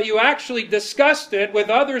 but you actually discussed it with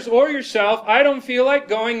others or yourself. I don't feel like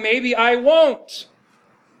going, maybe I won't.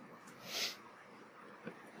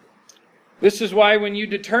 This is why when you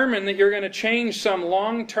determine that you're going to change some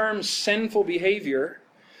long-term sinful behavior,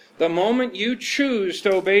 the moment you choose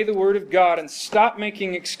to obey the Word of God and stop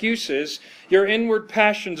making excuses, your inward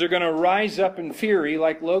passions are going to rise up in fury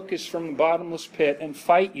like locusts from the bottomless pit and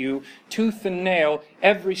fight you tooth and nail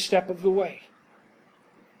every step of the way.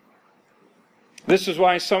 This is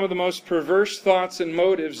why some of the most perverse thoughts and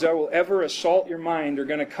motives that will ever assault your mind are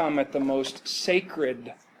going to come at the most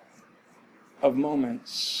sacred of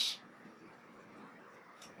moments.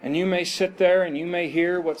 And you may sit there and you may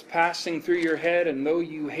hear what's passing through your head, and though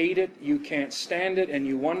you hate it, you can't stand it, and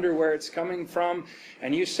you wonder where it's coming from,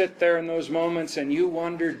 and you sit there in those moments and you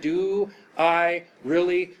wonder, do I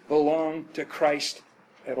really belong to Christ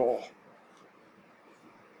at all?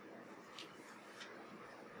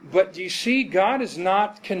 But do you see, God is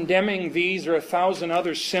not condemning these or 1,000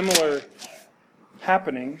 other similar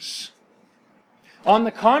happenings. On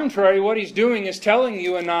the contrary, what He's doing is telling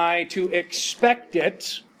you and I to expect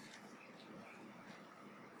it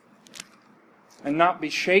and not be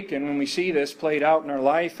shaken when we see this played out in our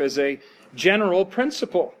life as a general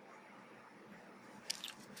principle.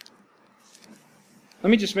 Let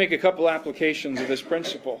me just make a couple applications of this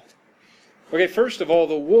principle. Okay, first of all,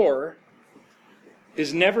 the war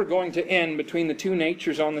is never going to end between the two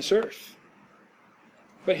natures on this earth.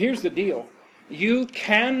 But here's the deal. You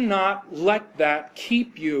cannot let that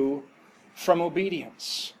keep you from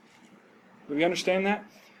obedience. Do we understand that?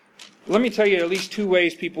 Let me tell you at least two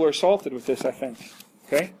ways people are assaulted with this, I think.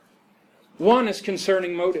 Okay? One is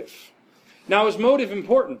concerning motive. Now, is motive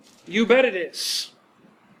important? You bet it is.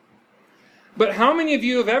 But how many of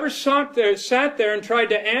you have ever sat there and tried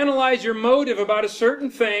to analyze your motive about a certain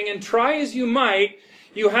thing, and try as you might,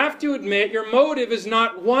 you have to admit your motive is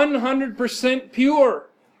not 100% pure.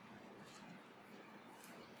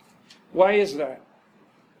 Why is that?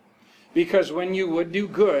 Because when you would do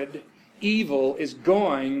good, evil is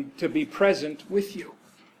going to be present with you.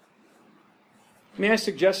 May I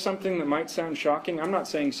suggest something that might sound shocking? I'm not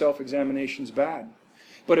saying self-examination is bad.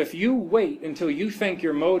 But if you wait until you think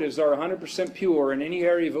your motives are 100% pure in any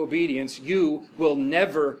area of obedience, you will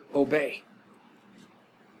never obey.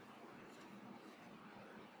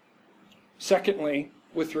 Secondly,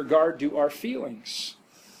 with regard to our feelings.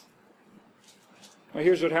 Well,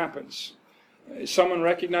 here's what happens. Someone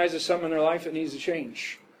recognizes something in their life that needs to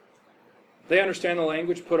change. They understand the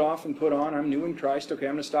language, put off and put on. I'm new in Christ. Okay,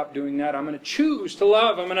 I'm going to stop doing that. I'm going to choose to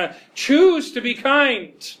love. I'm going to choose to be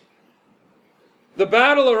kind. The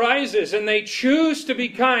battle arises and they choose to be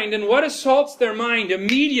kind. And what assaults their mind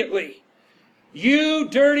immediately? You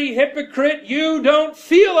dirty hypocrite, you don't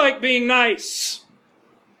feel like being nice.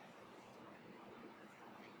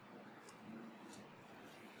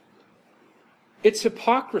 It's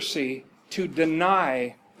hypocrisy to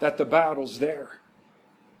deny that the battle's there.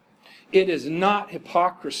 It is not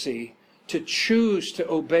hypocrisy to choose to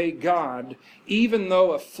obey God, even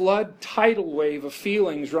though a flood tidal wave of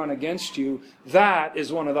feelings run against you. That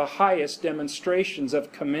is one of the highest demonstrations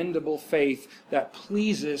of commendable faith that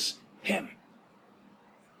pleases Him.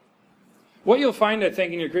 What you'll find, I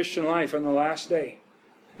think, in your Christian life on the last day,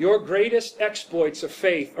 your greatest exploits of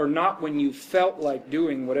faith are not when you felt like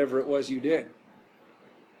doing whatever it was you did.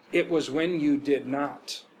 It was when you did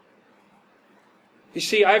not. You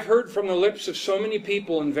see, I've heard from the lips of so many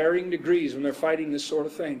people in varying degrees when they're fighting this sort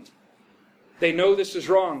of thing. They know this is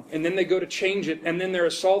wrong, and then they go to change it, and then they're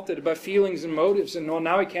assaulted by feelings and motives, and well,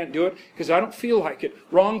 now I can't do it because I don't feel like it.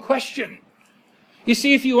 Wrong question. You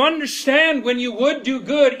see, if you understand when you would do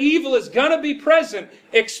good, evil is going to be present.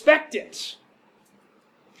 Expect it.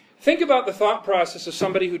 Think about the thought process of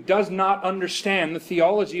somebody who does not understand the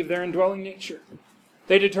theology of their indwelling nature.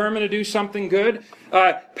 They determine to do something good.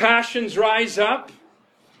 Passions rise up.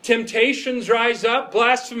 Temptations rise up.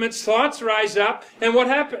 Blasphemous thoughts rise up. And what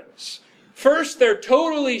happens? First, they're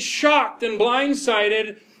totally shocked and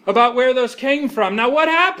blindsided about where those came from. Now, what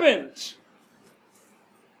happened?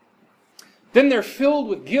 Then they're filled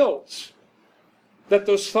with guilt that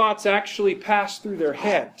those thoughts actually passed through their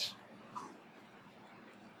head.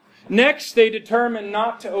 Next, they determine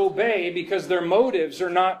not to obey because their motives are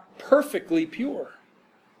not perfectly pure.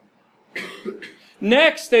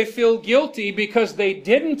 Next, they feel guilty because they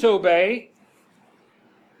didn't obey.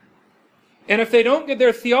 And if they don't get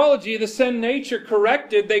their theology, the sin nature,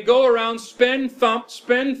 corrected, they go around spin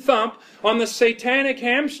thump on the satanic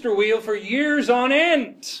hamster wheel for years on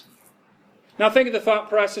end. Now think of the thought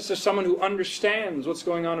process of someone who understands what's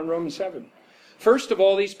going on in Romans 7. First of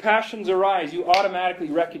all, these passions arise. You automatically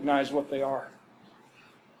recognize what they are.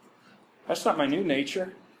 That's not my new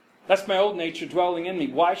nature. That's my old nature dwelling in me.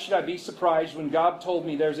 Why should I be surprised when God told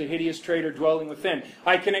me there's a hideous traitor dwelling within?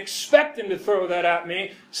 I can expect Him to throw that at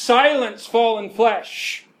me. Silence, fallen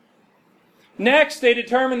flesh. Next, they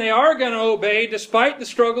determine they are going to obey despite the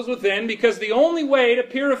struggles within, because the only way to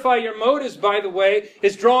purify your motives, by the way,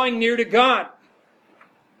 is drawing near to God.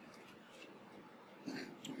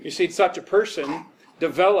 You see, such a person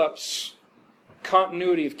develops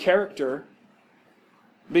continuity of character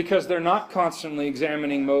because they're not constantly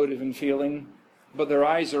examining motive and feeling, but their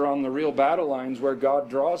eyes are on the real battle lines where God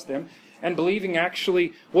draws them, and believing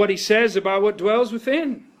actually what He says about what dwells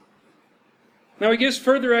within. Now He gives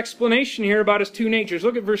further explanation here about His two natures.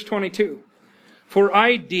 Look at verse 22. For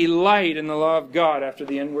I delight in the law of God after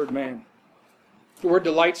the inward man. The word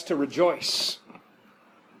delight's to rejoice.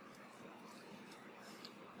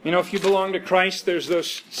 You know, if you belong to Christ, there's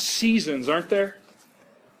those seasons, aren't there?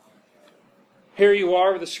 Here you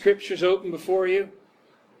are with the Scriptures open before you.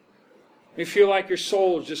 You feel like your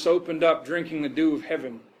soul is just opened up, drinking the dew of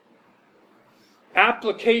heaven.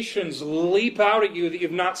 Applications leap out at you that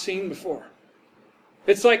you've not seen before.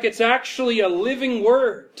 It's like it's actually a living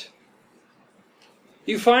Word.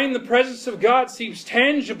 You find the presence of God seems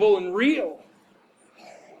tangible and real.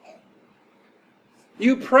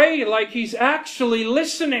 You pray like He's actually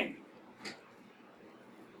listening.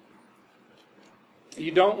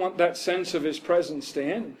 You don't want that sense of His presence to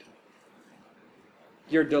end.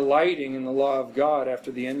 You're delighting in the law of God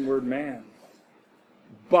after the inward man.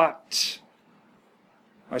 But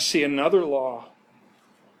I see another law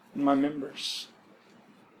in my members.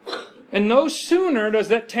 And no sooner does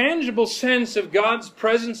that tangible sense of God's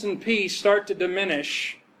presence and peace start to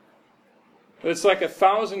diminish, but it's like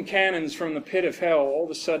 1,000 cannons from the pit of hell all of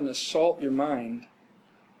a sudden assault your mind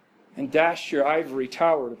and dash your ivory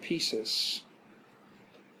tower to pieces.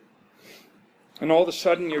 And all of a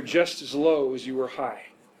sudden you're just as low as you were high.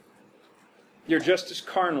 You're just as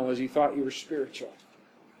carnal as you thought you were spiritual.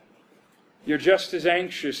 You're just as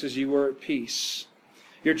anxious as you were at peace.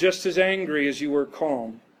 You're just as angry as you were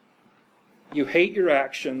calm. You hate your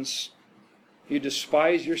actions. You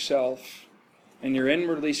despise yourself. And you're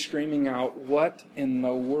inwardly screaming out, what in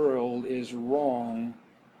the world is wrong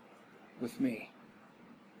with me?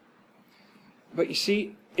 But you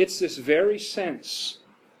see, it's this very sense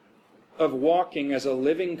of walking as a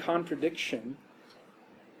living contradiction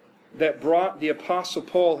that brought the Apostle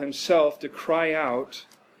Paul himself to cry out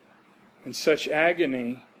in such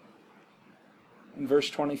agony in verse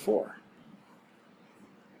 24.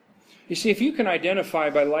 You see, if you can identify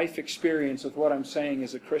by life experience with what I'm saying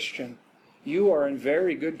as a Christian, you are in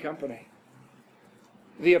very good company.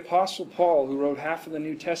 The Apostle Paul, who wrote half of the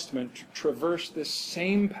New Testament, traversed this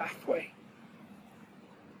same pathway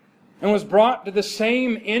and was brought to the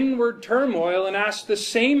same inward turmoil and asked the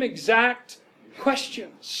same exact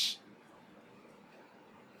questions.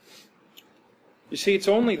 You see, it's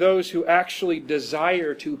only those who actually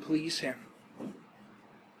desire to please Him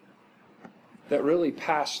that really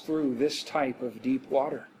pass through this type of deep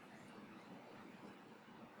water.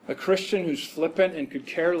 A Christian who's flippant and could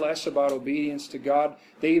care less about obedience to God,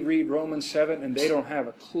 they read Romans 7 and they don't have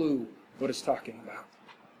a clue what it's talking about.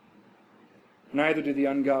 Neither do the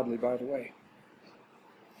ungodly, by the way.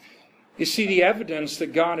 You see, the evidence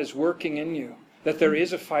that God is working in you, that there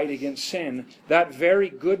is a fight against sin, that very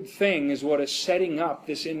good thing is what is setting up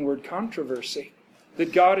this inward controversy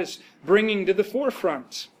that God is bringing to the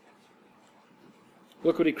forefront.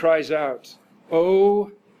 Look what he cries out.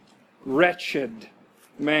 "O wretched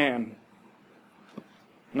man,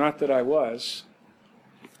 not that I was,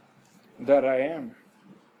 that I am."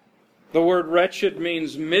 The word wretched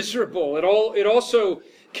means miserable. It also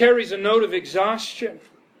carries a note of exhaustion.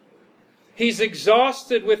 He's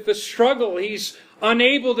exhausted with the struggle. He's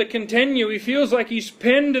unable to continue. He feels like he's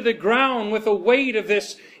pinned to the ground with the weight of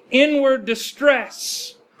this inward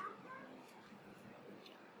distress.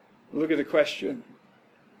 Look at the question.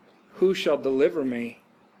 Who shall deliver me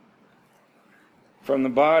from the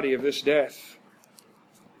body of this death?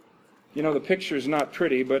 You know, the picture is not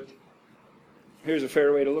pretty, but here's a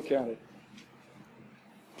fair way to look at it.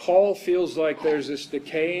 Paul feels like there's this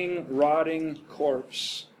decaying, rotting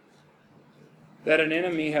corpse that an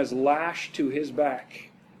enemy has lashed to his back.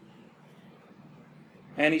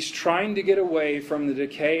 And he's trying to get away from the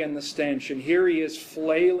decay and the stench. And here he is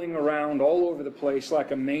flailing around all over the place like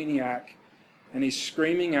a maniac, and he's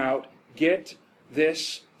screaming out, "Get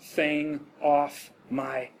this thing off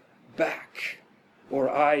my back, or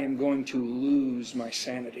I am going to lose my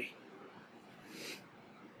sanity."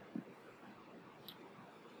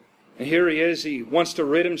 And here he is, he wants to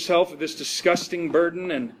rid himself of this disgusting burden,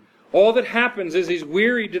 and all that happens is he's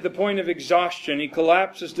wearied to the point of exhaustion. He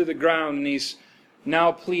collapses to the ground, and he's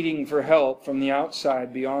now pleading for help from the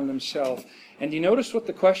outside beyond himself. And do you notice what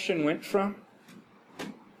the question went from?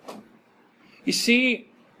 You see,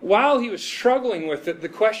 while he was struggling with it, the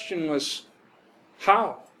question was,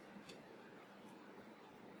 how?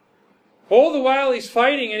 All the while he's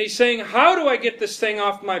fighting and he's saying, how do I get this thing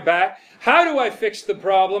off my back? How do I fix the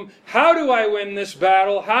problem? How do I win this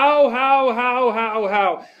battle? How?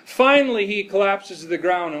 Finally he collapses to the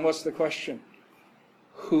ground, and what's the question?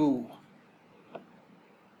 Who?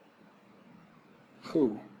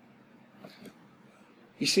 Who?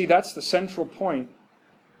 You see, that's the central point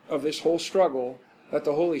of this whole struggle that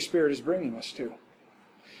the Holy Spirit is bringing us to.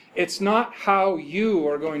 It's not how you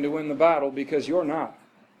are going to win the battle, because you're not.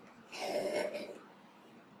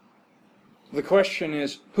 The question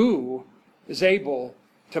is, who is able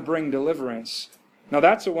to bring deliverance? Now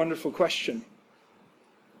that's a wonderful question.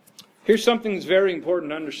 Here's something that's very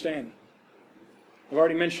important to understand. I've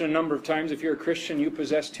already mentioned a number of times, if you're a Christian, you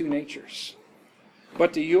possess two natures.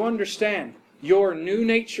 But do you understand? Your new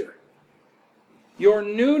nature,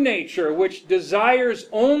 which desires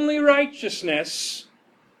only righteousness,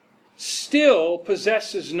 still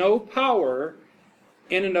possesses no power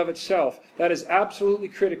in and of itself. That is absolutely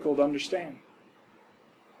critical to understand.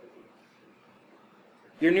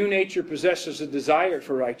 Your new nature possesses a desire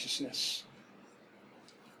for righteousness,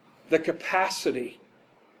 the capacity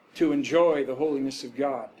to enjoy the holiness of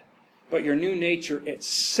God. But your new nature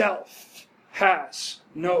itself has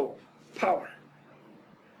no power.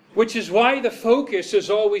 Which is why the focus is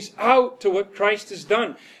always out to what Christ has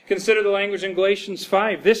done. Consider the language in Galatians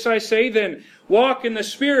 5. "This I say then, walk in the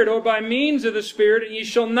Spirit, or by means of the Spirit, and ye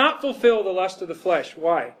shall not fulfill the lust of the flesh."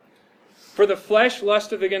 Why? "For the flesh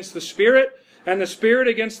lusteth against the Spirit, and the Spirit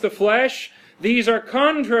against the flesh. These are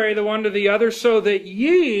contrary the one to the other, so that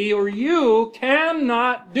ye," or you,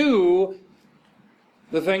 "cannot do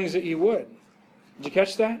the things that ye would." Did you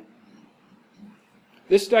catch that?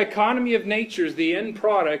 This dichotomy of natures, the end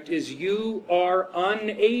product is you are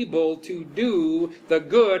unable to do the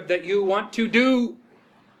good that you want to do.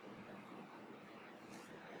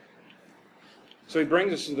 So he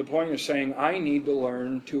brings us to the point of saying, I need to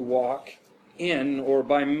learn to walk in or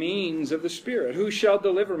by means of the Spirit. Who shall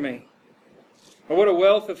deliver me? Well, what a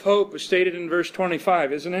wealth of hope is stated in verse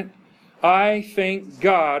 25, isn't it? I thank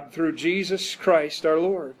God through Jesus Christ our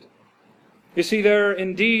Lord. You see, there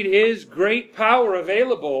indeed is great power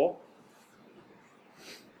available,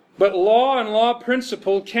 but law and law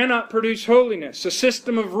principle cannot produce holiness. A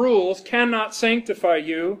system of rules cannot sanctify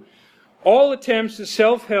you. All attempts at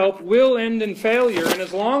self-help will end in failure, and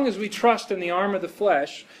as long as we trust in the arm of the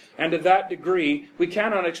flesh, and to that degree, we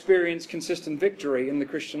cannot experience consistent victory in the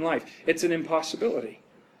Christian life. It's an impossibility.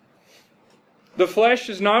 The flesh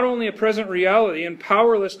is not only a present reality and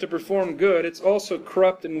powerless to perform good, it's also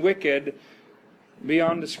corrupt and wicked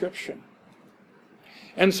beyond description.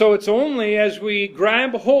 And so it's only as we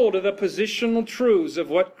grab hold of the positional truths of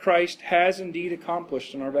what Christ has indeed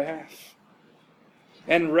accomplished on our behalf,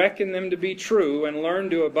 and reckon them to be true, and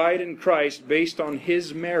learn to abide in Christ based on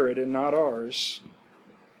His merit and not ours,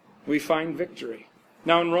 we find victory.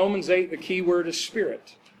 Now in Romans 8, the key word is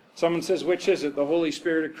Spirit. Someone says, which is it? The Holy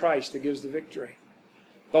Spirit of Christ that gives the victory.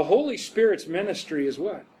 The Holy Spirit's ministry is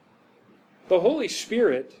what? The Holy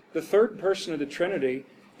Spirit, the third person of the Trinity,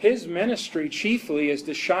 His ministry chiefly is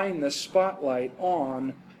to shine the spotlight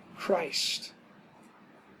on Christ.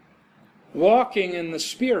 Walking in the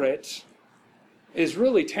Spirit is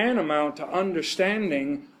really tantamount to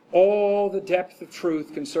understanding all the depth of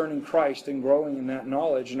truth concerning Christ and growing in that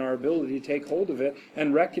knowledge and our ability to take hold of it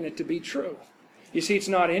and reckon it to be true. You see, it's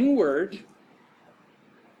not inward,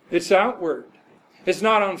 it's outward. It's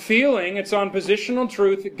not on feeling, it's on positional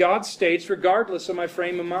truth that God states regardless of my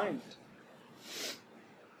frame of mind.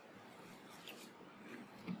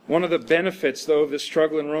 One of the benefits, though, of this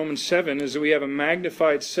struggle in Romans 7 is that we have a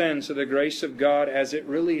magnified sense of the grace of God as it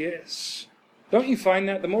really is. Don't you find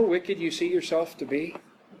that the more wicked you see yourself to be,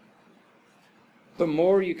 the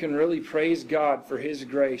more you can really praise God for His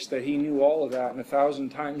grace, that He knew all of that and 1,000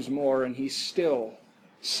 times more, and He still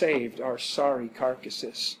saved our sorry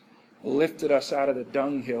carcasses, lifted us out of the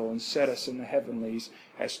dunghill and set us in the heavenlies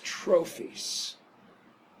as trophies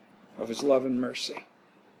of His love and mercy.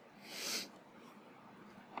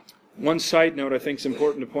 One side note I think is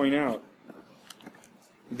important to point out.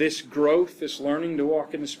 this growth, this learning to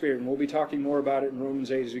walk in the Spirit, and we'll be talking more about it in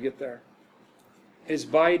Romans 8 as we get there, is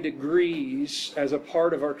by degrees as a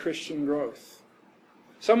part of our Christian growth.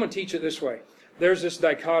 Some would teach it this way. There's this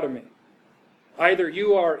dichotomy. Either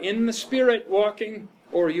you are in the Spirit walking,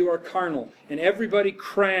 or you are carnal. And everybody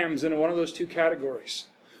crams into one of those two categories.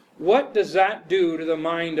 What does that do to the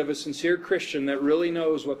mind of a sincere Christian that really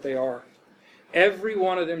knows what they are? Every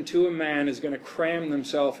one of them, to a man, is going to cram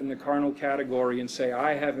themselves in the carnal category and say,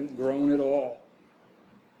 I haven't grown at all.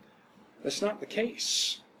 That's not the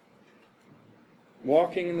case.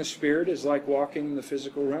 Walking in the Spirit is like walking in the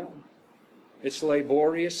physical realm. It's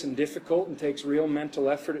laborious and difficult and takes real mental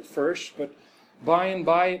effort at first, but by and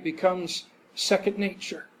by it becomes second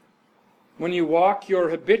nature. When you walk, you're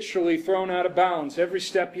habitually thrown out of bounds every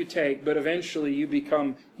step you take, but eventually you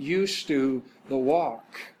become used to the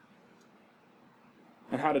walk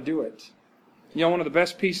and how to do it. You know, one of the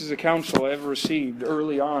best pieces of counsel I ever received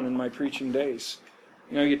early on in my preaching days,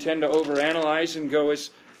 you tend to overanalyze and go,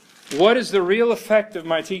 what is the real effect of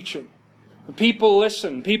my teaching? People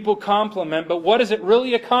listen, people compliment, but what is it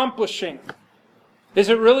really accomplishing? Is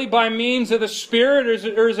it really by means of the Spirit,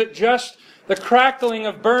 or is it just the crackling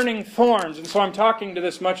of burning thorns? And so I'm talking to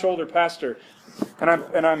this much older pastor, and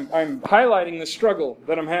I'm highlighting the struggle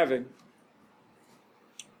that I'm having.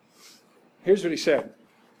 Here's what he said.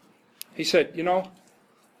 He said,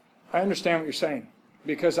 I understand what you're saying,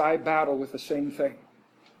 because I battle with the same thing.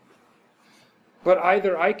 But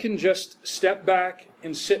either I can just step back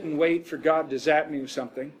and sit and wait for God to zap me with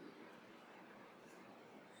something,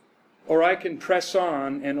 or I can press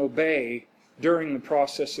on and obey during the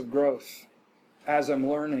process of growth as I'm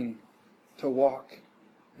learning to walk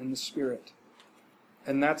in the Spirit.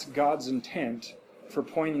 And that's God's intent for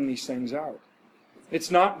pointing these things out. It's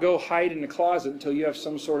not go hide in the closet until you have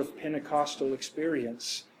some sort of Pentecostal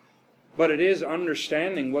experience. But it is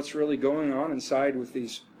understanding what's really going on inside with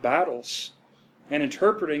these battles and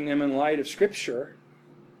interpreting them in light of Scripture.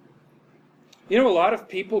 A lot of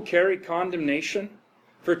people carry condemnation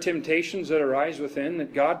for temptations that arise within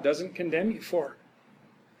that God doesn't condemn you for.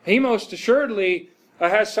 He most assuredly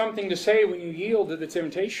has something to say when you yield to the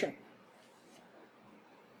temptation.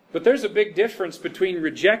 But there's a big difference between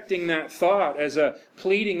rejecting that thought as a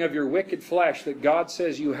pleading of your wicked flesh that God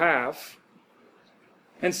says you have,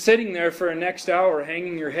 and sitting there for a next hour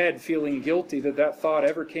hanging your head feeling guilty that thought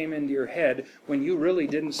ever came into your head when you really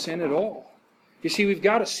didn't sin at all. You see, we've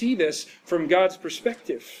got to see this from God's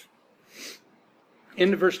perspective.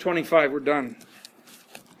 Into verse 25, we're done.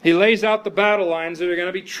 He lays out the battle lines that are going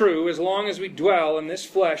to be true as long as we dwell in this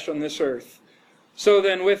flesh on this earth. So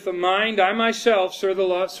then with the mind, I myself serve the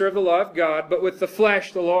law of God, but with the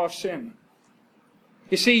flesh, the law of sin.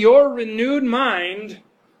 You see, your renewed mind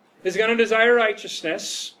is going to desire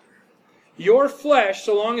righteousness. Your flesh,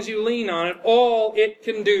 so long as you lean on it, all it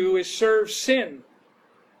can do is serve sin.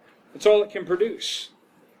 That's all it can produce.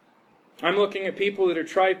 I'm looking at people that are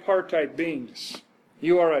tripartite beings.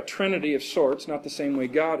 You are a trinity of sorts, not the same way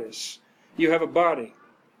God is. You have a body.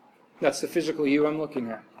 That's the physical you I'm looking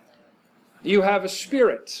at. You have a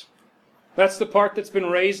spirit. That's the part that's been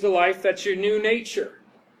raised to life. That's your new nature.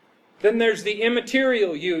 Then there's the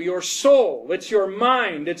immaterial you, your soul. It's your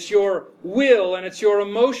mind, it's your will, and it's your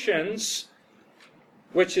emotions,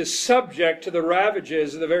 which is subject to the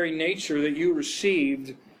ravages of the very nature that you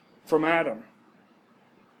received from Adam.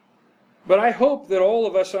 But I hope that all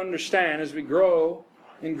of us understand as we grow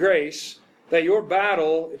in grace that your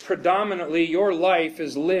battle, predominantly your life,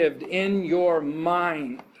 is lived in your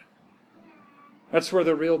mind. That's where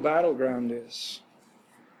the real battleground is.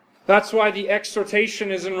 That's why the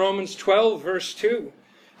exhortation is in Romans 12, verse 2.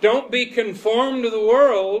 Don't be conformed to the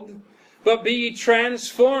world, but be ye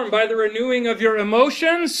transformed by the renewing of your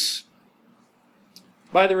emotions,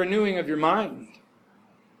 by the renewing of your mind.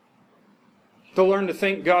 To learn to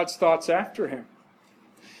think God's thoughts after Him.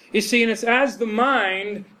 You see, and it's as the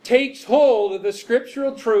mind takes hold of the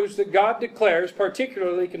scriptural truths that God declares,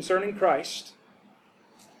 particularly concerning Christ,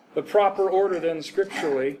 the proper order then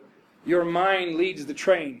scripturally, your mind leads the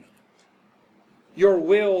train. Your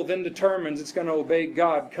will then determines it's going to obey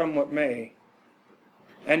God come what may.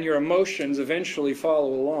 And your emotions eventually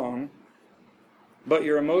follow along, but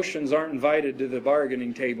your emotions aren't invited to the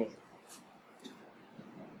bargaining table.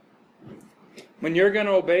 When you're going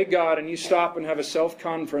to obey God and you stop and have a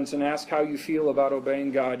self-conference and ask how you feel about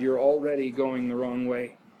obeying God, you're already going the wrong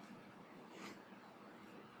way.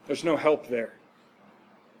 There's no help there.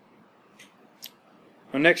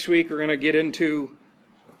 Now, next week we're going to get into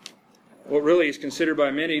what really is considered by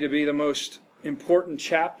many to be the most important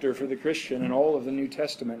chapter for the Christian in all of the New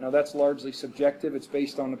Testament. Now that's largely subjective, it's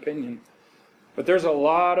based on opinion. But there's a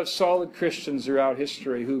lot of solid Christians throughout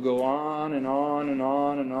history who go on and on and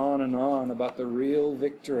on and on and on about the real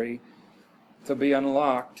victory to be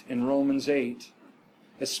unlocked in Romans 8,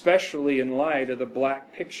 especially in light of the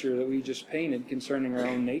black picture that we just painted concerning our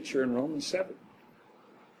own nature in Romans 7.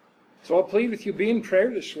 So I'll plead with you, be in prayer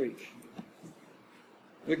this week,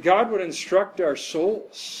 that God would instruct our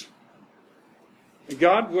souls, that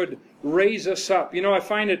God would raise us up. You know, I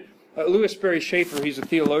find it, Louis Berry Schaefer, he's a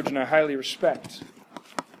theologian I highly respect.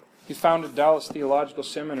 He founded Dallas Theological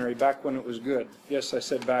Seminary back when it was good. Yes, I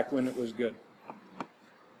said back when it was good.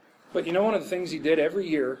 But you know, one of the things he did every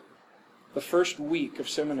year, the first week of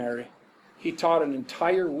seminary, he taught an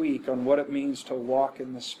entire week on what it means to walk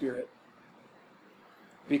in the Spirit.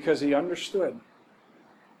 Because he understood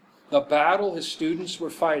the battle his students were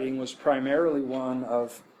fighting was primarily one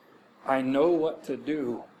of, I know what to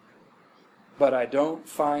do, but I don't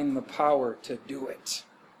find the power to do it.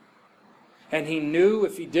 And he knew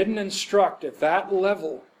if he didn't instruct at that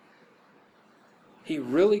level, he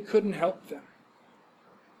really couldn't help them.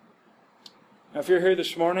 Now, if you're here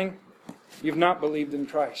this morning, you've not believed in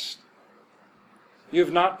Christ.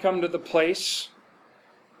 You've not come to the place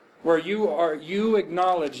where you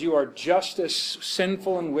acknowledge you are just as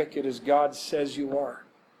sinful and wicked as God says you are.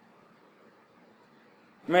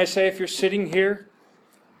 May I say, if you're sitting here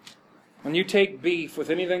and you take beef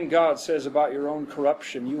with anything God says about your own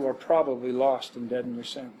corruption, you are probably lost and dead in your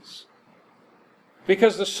sins.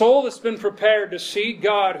 Because the soul that's been prepared to see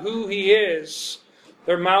God, who He is,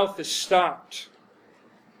 their mouth is stopped.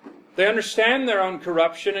 They understand their own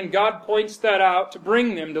corruption, and God points that out to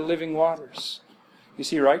bring them to living waters. You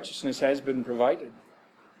see, righteousness has been provided.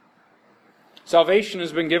 Salvation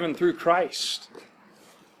has been given through Christ.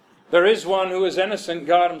 There is one who is innocent,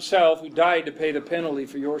 God Himself, who died to pay the penalty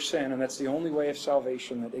for your sin, and that's the only way of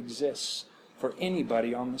salvation that exists for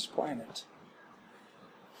anybody on this planet.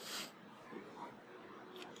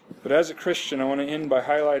 But as a Christian, I want to end by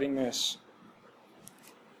highlighting this.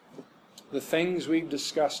 The things we've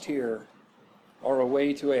discussed here are a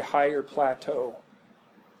way to a higher plateau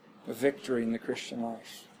of victory in the Christian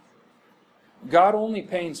life. God only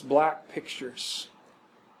paints black pictures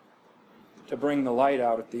to bring the light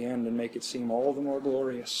out at the end and make it seem all the more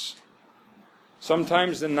glorious.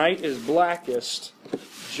 Sometimes the night is blackest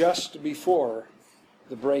just before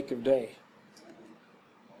the break of day.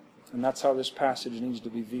 And that's how this passage needs to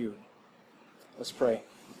be viewed. Let's pray.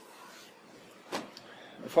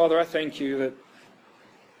 Father, I thank You that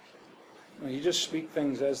You just speak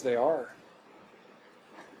things as they are.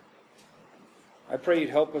 I pray You'd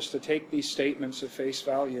help us to take these statements at face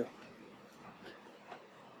value.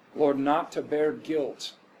 Lord, not to bear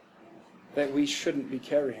guilt that we shouldn't be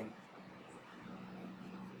carrying.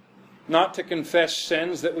 Not to confess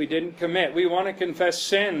sins that we didn't commit. We want to confess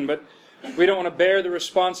sin, but we don't want to bear the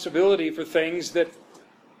responsibility for things that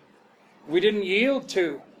we didn't yield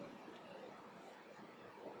to.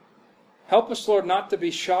 Help us, Lord, not to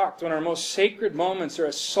be shocked when our most sacred moments are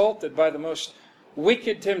assaulted by the most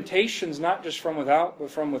wicked temptations, not just from without, but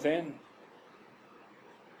from within.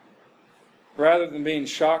 Rather than being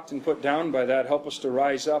shocked and put down by that, help us to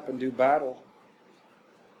rise up and do battle.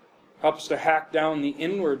 Help us to hack down the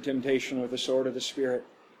inward temptation with the sword of the Spirit.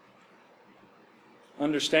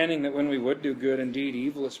 Understanding that when we would do good, indeed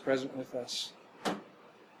evil is present with us.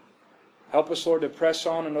 Help us, Lord, to press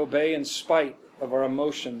on and obey in spite of our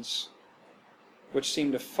emotions, which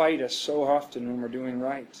seem to fight us so often when we're doing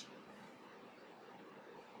right.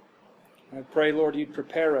 I pray, Lord, You'd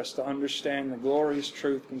prepare us to understand the glorious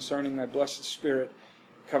truth concerning Thy blessed Spirit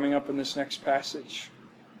coming up in this next passage.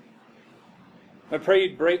 I pray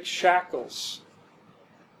You'd break shackles.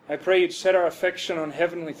 I pray You'd set our affection on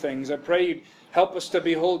heavenly things. I pray You'd help us to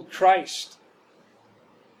behold Christ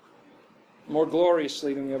more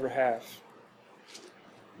gloriously than we ever have.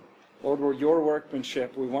 Lord, we're Your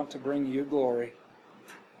workmanship. We want to bring You glory.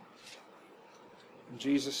 In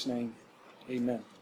Jesus' name, amen.